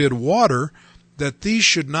man forbid water, that these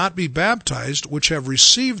should not be baptized, which have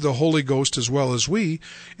received the Holy Ghost as well as we?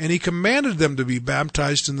 And he commanded them to be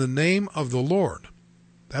baptized in the name of the Lord.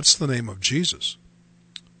 That's the name of Jesus.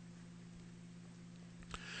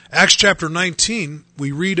 Acts chapter 19,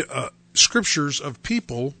 we read scriptures of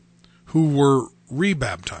people who were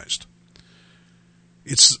rebaptized.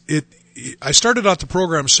 I started out the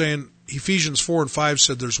program saying Ephesians 4 and 5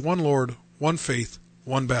 said there's one Lord, one faith,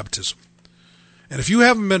 one baptism. And if you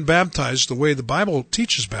haven't been baptized the way the Bible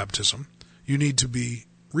teaches baptism, you need to be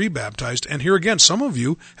rebaptized. And here again, some of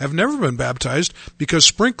you have never been baptized because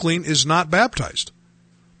sprinkling is not baptized.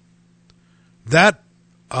 That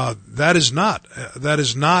is not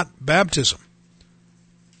baptism.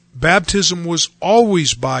 Baptism was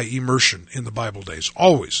always by immersion in the Bible days,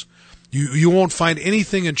 always. You won't find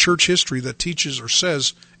anything in church history that teaches or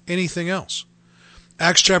says anything else.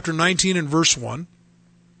 Acts chapter 19 and verse 1.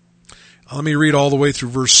 Let me read all the way through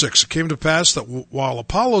verse 6. It came to pass that while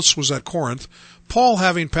Apollos was at Corinth, Paul,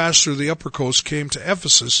 having passed through the upper coast, came to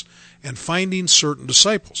Ephesus, and finding certain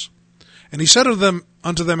disciples. And he said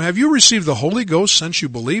unto them, Have you received the Holy Ghost since you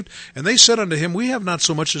believed? And they said unto him, We have not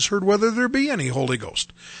so much as heard whether there be any Holy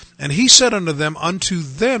Ghost. And he said unto them, Unto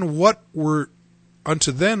then were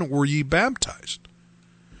ye baptized?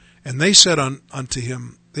 And they said unto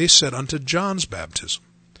him, They said unto John's baptism.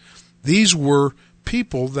 These were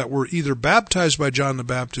people that were either baptized by John the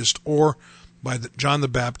Baptist or by John the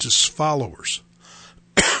Baptist's followers.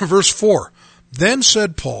 Verse 4, Then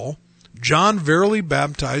said Paul, John verily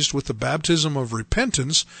baptized with the baptism of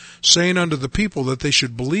repentance, saying unto the people that they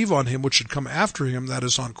should believe on him which should come after him, that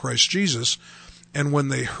is, on Christ Jesus. And when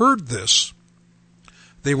they heard this,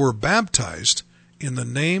 they were baptized in the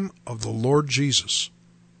name of the Lord Jesus.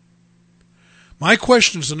 My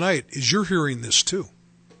question tonight is, you're hearing this too.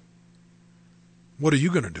 What are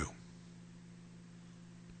you going to do?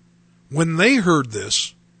 When they heard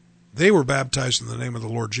this, they were baptized in the name of the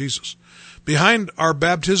Lord Jesus. Behind our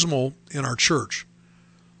baptismal in our church,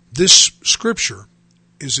 this scripture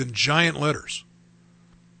is in giant letters.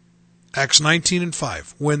 Acts 19 and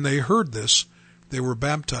 5. When they heard this, they were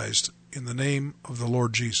baptized in the name of the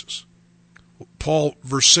Lord Jesus. Paul,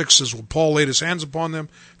 verse 6 says, When Paul laid his hands upon them,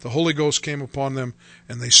 the Holy Ghost came upon them,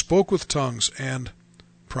 and they spoke with tongues and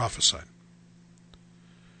prophesied.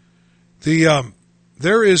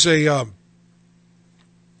 There is a,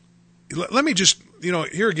 let me just,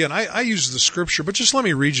 here again, I use the scripture, but just let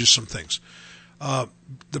me read you some things.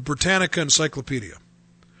 The Britannica Encyclopedia.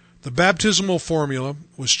 The baptismal formula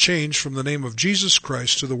was changed from the name of Jesus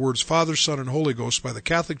Christ to the words Father, Son, and Holy Ghost by the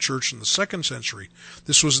Catholic Church in the 2nd century.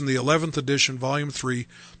 This was in the 11th edition, volume 3,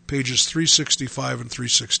 pages 365 and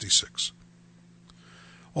 366.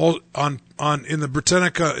 In the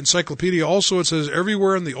Britannica Encyclopedia also it says,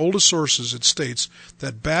 everywhere in the oldest sources it states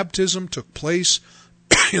that baptism took place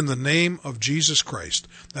in the name of Jesus Christ.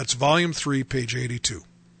 That's volume 3, page 82.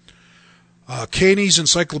 Caney's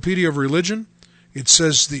Encyclopedia of Religion, it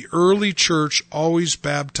says the early church always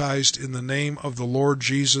baptized in the name of the Lord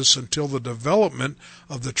Jesus until the development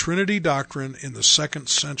of the Trinity doctrine in the 2nd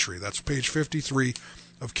century. That's page 53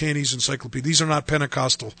 of Caney's Encyclopedia. These are not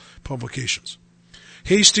Pentecostal publications.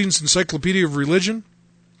 Hastings Encyclopedia of Religion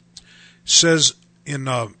says in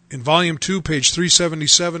volume 2, page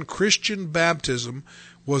 377, Christian baptism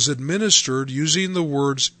was administered using the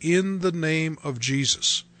words in the name of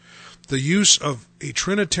Jesus. The use of a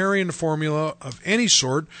Trinitarian formula of any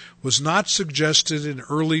sort was not suggested in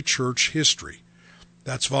early church history.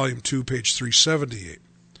 That's volume 2, page 378.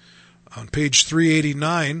 On page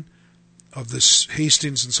 389 of this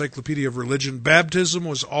Hastings Encyclopedia of Religion, baptism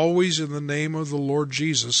was always in the name of the Lord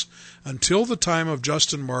Jesus until the time of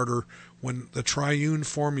Justin Martyr, when the triune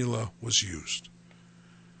formula was used.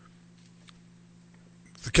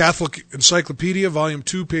 The Catholic Encyclopedia, volume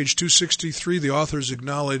 2, page 263, the authors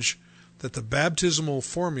acknowledge that the baptismal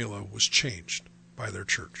formula was changed by their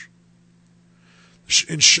church.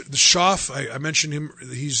 The Schaff, I mentioned him,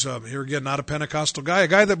 he's here again, not a Pentecostal guy, a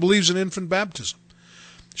guy that believes in infant baptism.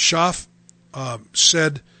 Schaff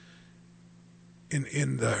said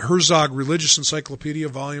in the Herzog Religious Encyclopedia,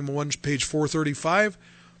 volume 1, page 435,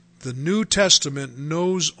 the New Testament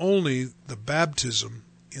knows only the baptism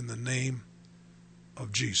in the name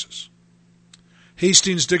of Jesus.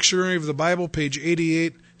 Hastings Dictionary of the Bible, page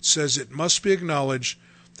 88, says it must be acknowledged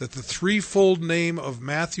that the threefold name of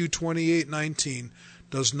Matthew 28:19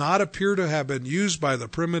 does not appear to have been used by the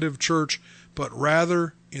primitive church, but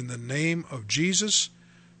rather in the name of Jesus,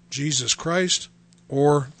 Jesus Christ,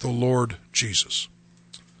 or the Lord Jesus.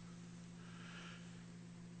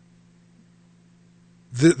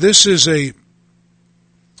 This is a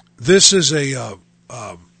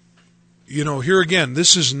here again,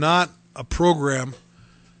 this is not a program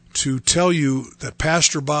to tell you that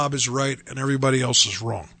Pastor Bob is right and everybody else is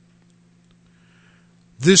wrong.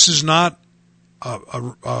 This is not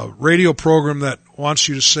a radio program that wants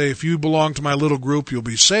you to say, if you belong to my little group, you'll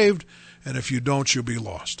be saved, and if you don't, you'll be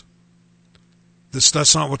lost.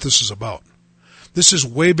 That's not what this is about. This is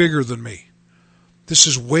way bigger than me. This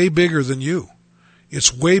is way bigger than you.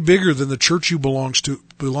 It's way bigger than the church you belong to,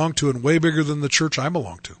 and way bigger than the church I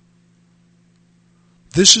belong to.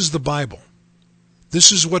 This is the Bible.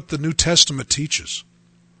 This is what the New Testament teaches.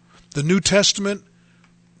 The New Testament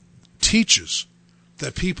teaches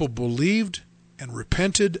that people believed and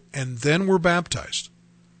repented and then were baptized.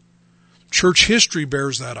 Church history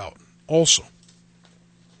bears that out also.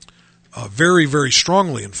 Very, very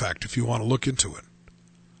strongly, in fact, if you want to look into it.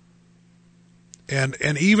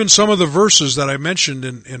 And even some of the verses that I mentioned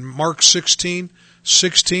in Mark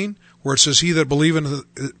 16:16, where it says, he that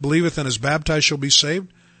believeth and is baptized shall be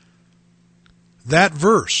saved, that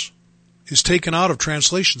verse is taken out of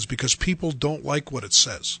translations because people don't like what it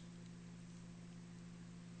says.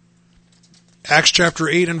 Acts chapter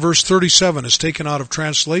 8 and verse 37 is taken out of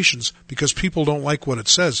translations because people don't like what it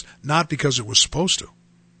says, not because it was supposed to.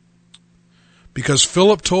 Because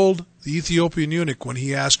Philip told the Ethiopian eunuch when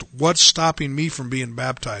he asked, what's stopping me from being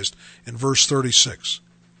baptized, in verse 36.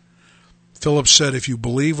 Philip said, if you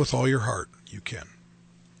believe with all your heart, you can.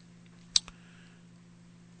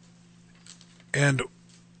 And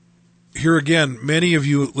here again, many of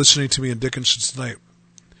you listening to me in Dickenson tonight,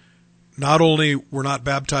 not only were not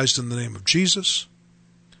baptized in the name of Jesus,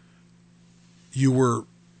 you were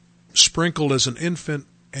sprinkled as an infant,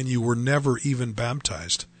 and you were never even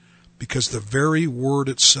baptized, because the very word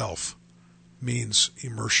itself means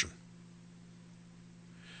immersion.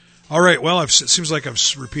 All right, well, it seems like I've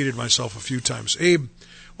repeated myself a few times. Abe,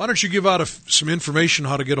 why don't you give out some information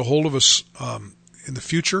how to get a hold of us in the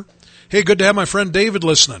future? Hey, good to have my friend David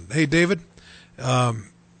listening. Hey, David, you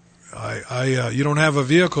don't have a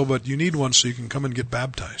vehicle, but you need one so you can come and get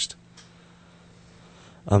baptized.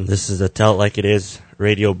 This is a Tell It Like It Is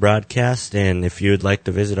radio broadcast, and if you would like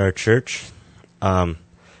to visit our church,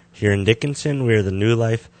 here in Dickinson, we're the New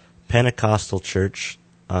Life Pentecostal Church.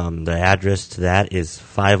 The address to that is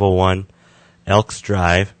 501 Elks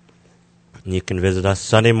Drive. And you can visit us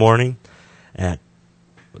Sunday morning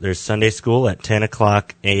there's Sunday school at 10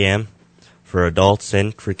 o'clock a.m. for adults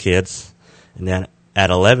and for kids. And then at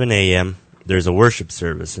 11 a.m., there's a worship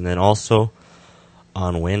service. And then also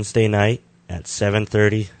on Wednesday night at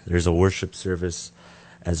 7:30, there's a worship service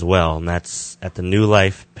as well. And that's at the New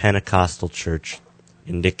Life Pentecostal Church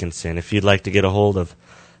in Dickinson. If you'd like to get a hold of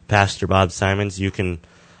Pastor Bob Simons, you can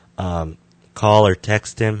call or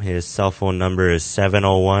text him. His cell phone number is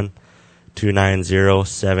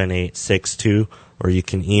 701-290-7862, or you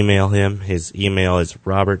can email him. His email is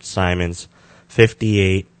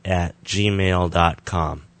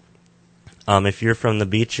robertsimons58@gmail.com. If you're from the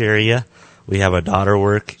Beach area, we have a daughter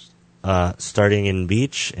work starting in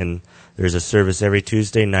Beach, and there's a service every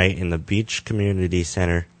Tuesday night in the Beach Community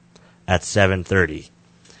Center at 7:30.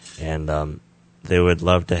 And they would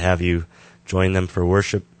love to have you join them for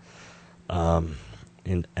worship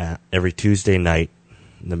every Tuesday night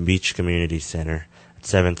in the Beach Community Center at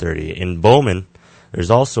 7:30. In Bowman,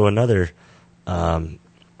 there's also another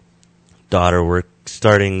daughter work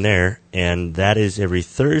starting there, and that is every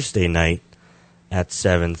Thursday night at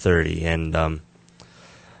 7:30. And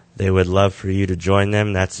they would love for you to join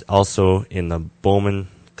them. That's also in the Bowman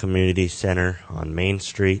Community Center on Main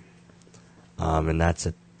Street, and that's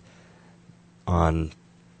on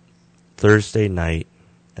Thursday night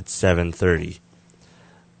at 7:30.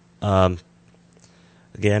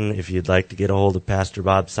 Again, if you'd like to get a hold of Pastor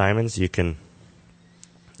Bob Simons, you can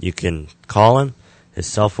call him. His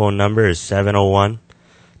cell phone number is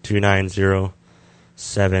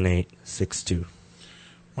 701-290-7862.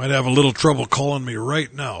 Might have a little trouble calling me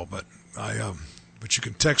right now, but you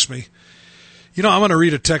can text me. You know, I'm going to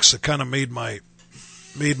read a text that kind of made my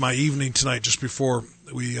evening tonight, just before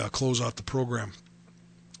we close out the program.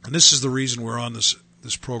 And this is the reason we're on this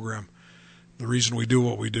program, the reason we do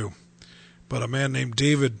what we do. But a man named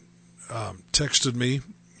David texted me.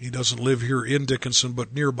 He doesn't live here in Dickinson,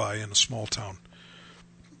 but nearby in a small town.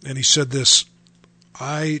 And he said this: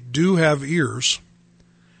 I do have ears.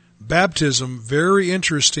 Baptism, very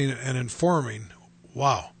interesting and informing.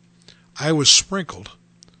 Wow. I was sprinkled.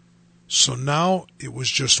 So now it was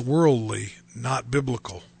just worldly, not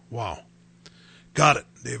biblical. Wow. Got it,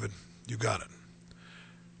 David. You got it.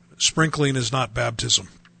 sprinkling is not baptism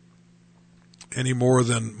any more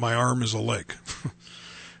than my arm is a leg.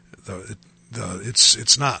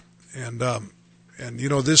 It's not. And you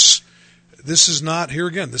know, this is not, here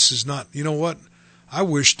again, this is not, you know what? I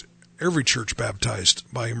wished every church baptized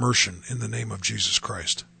by immersion in the name of Jesus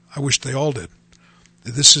Christ. I wish they all did.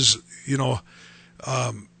 This is, you know,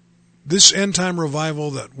 this end time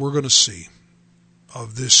revival that we're going to see,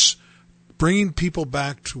 of this bringing people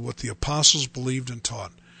back to what the apostles believed and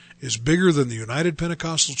taught, is bigger than the United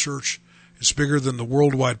Pentecostal Church. It's bigger than the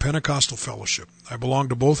Worldwide Pentecostal Fellowship. I belong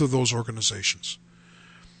to both of those organizations.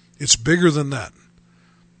 It's bigger than that.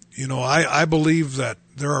 You know, I believe that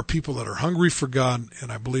there are people that are hungry for God,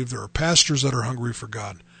 and I believe there are pastors that are hungry for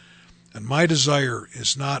God. And my desire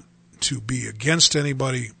is not to be against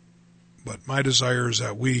anybody, but my desire is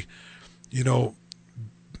that we,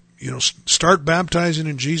 start baptizing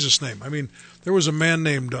in Jesus' name. I mean, there was a man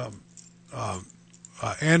named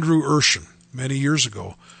Andrew Urshan many years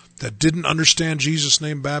ago that didn't understand Jesus'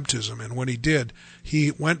 name baptism, and when he did,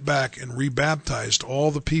 he went back and rebaptized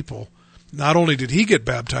all the people. Not only did he get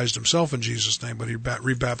baptized himself in Jesus' name, but he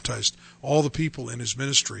rebaptized all the people in his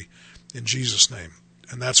ministry in Jesus' name.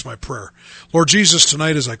 And that's my prayer. Lord Jesus,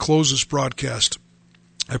 tonight as I close this broadcast,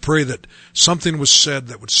 I pray that something was said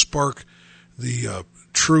that would spark the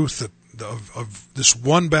truth of this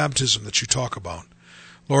one baptism that you talk about.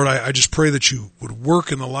 Lord, I just pray that you would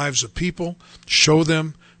work in the lives of people, show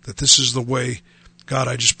them that this is the way. God,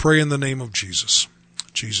 I just pray in the name of Jesus.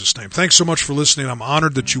 In Jesus' name. Thanks so much for listening. I'm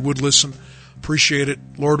honored that you would listen. Appreciate it.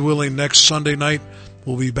 Lord willing, next Sunday night,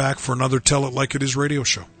 we'll be back for another Tell It Like It Is radio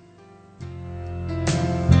show.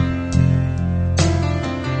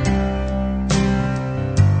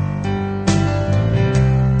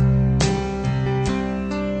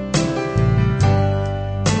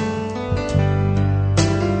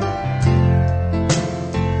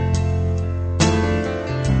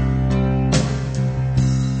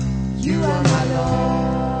 You are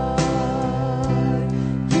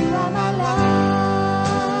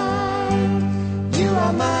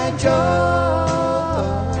my joy.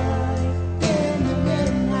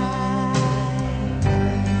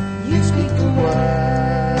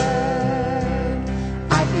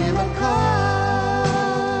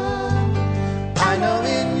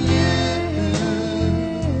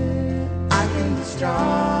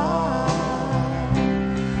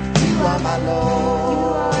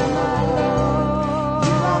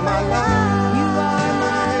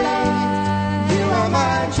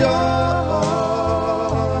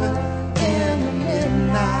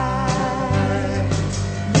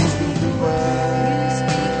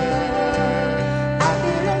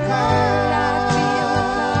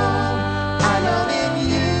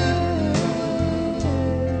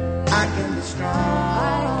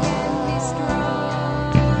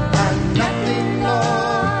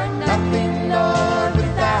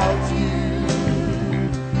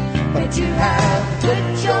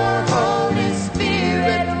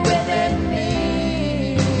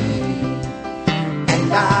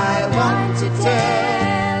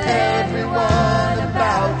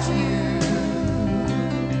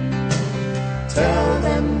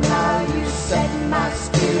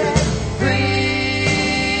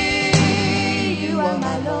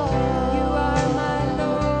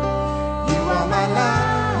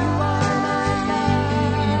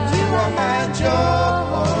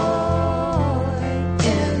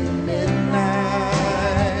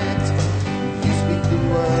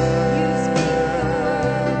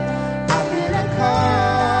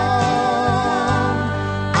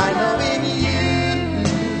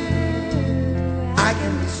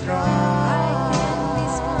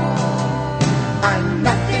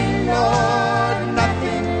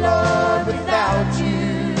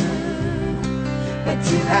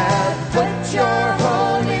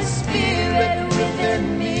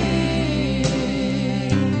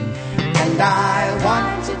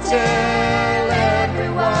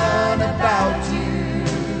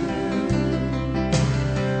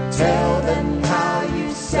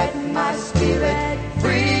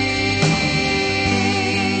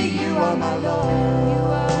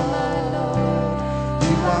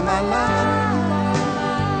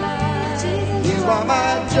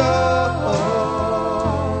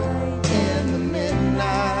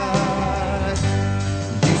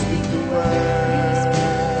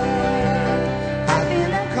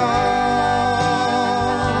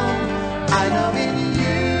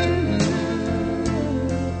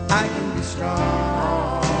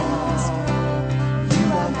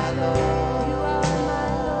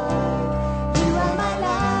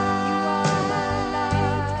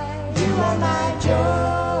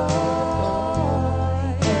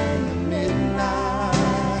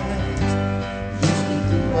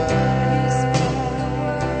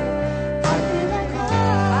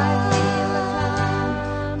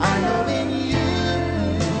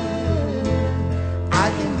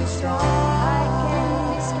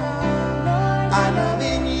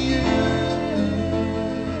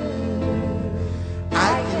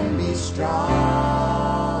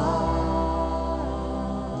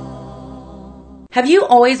 Have you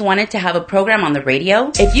always wanted to have a program on the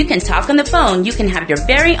radio? If you can talk on the phone, you can have your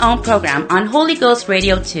very own program on Holy Ghost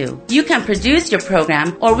Radio 2. You can produce your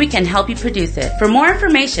program, or we can help you produce it. For more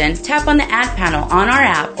information, tap on the ad panel on our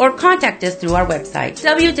app or contact us through our website,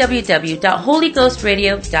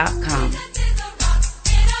 www.holyghostradio.com.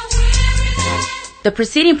 The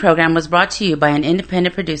preceding program was brought to you by an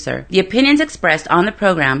independent producer. The opinions expressed on the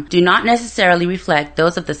program do not necessarily reflect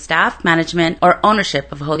those of the staff, management, or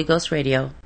ownership of Holy Ghost Radio.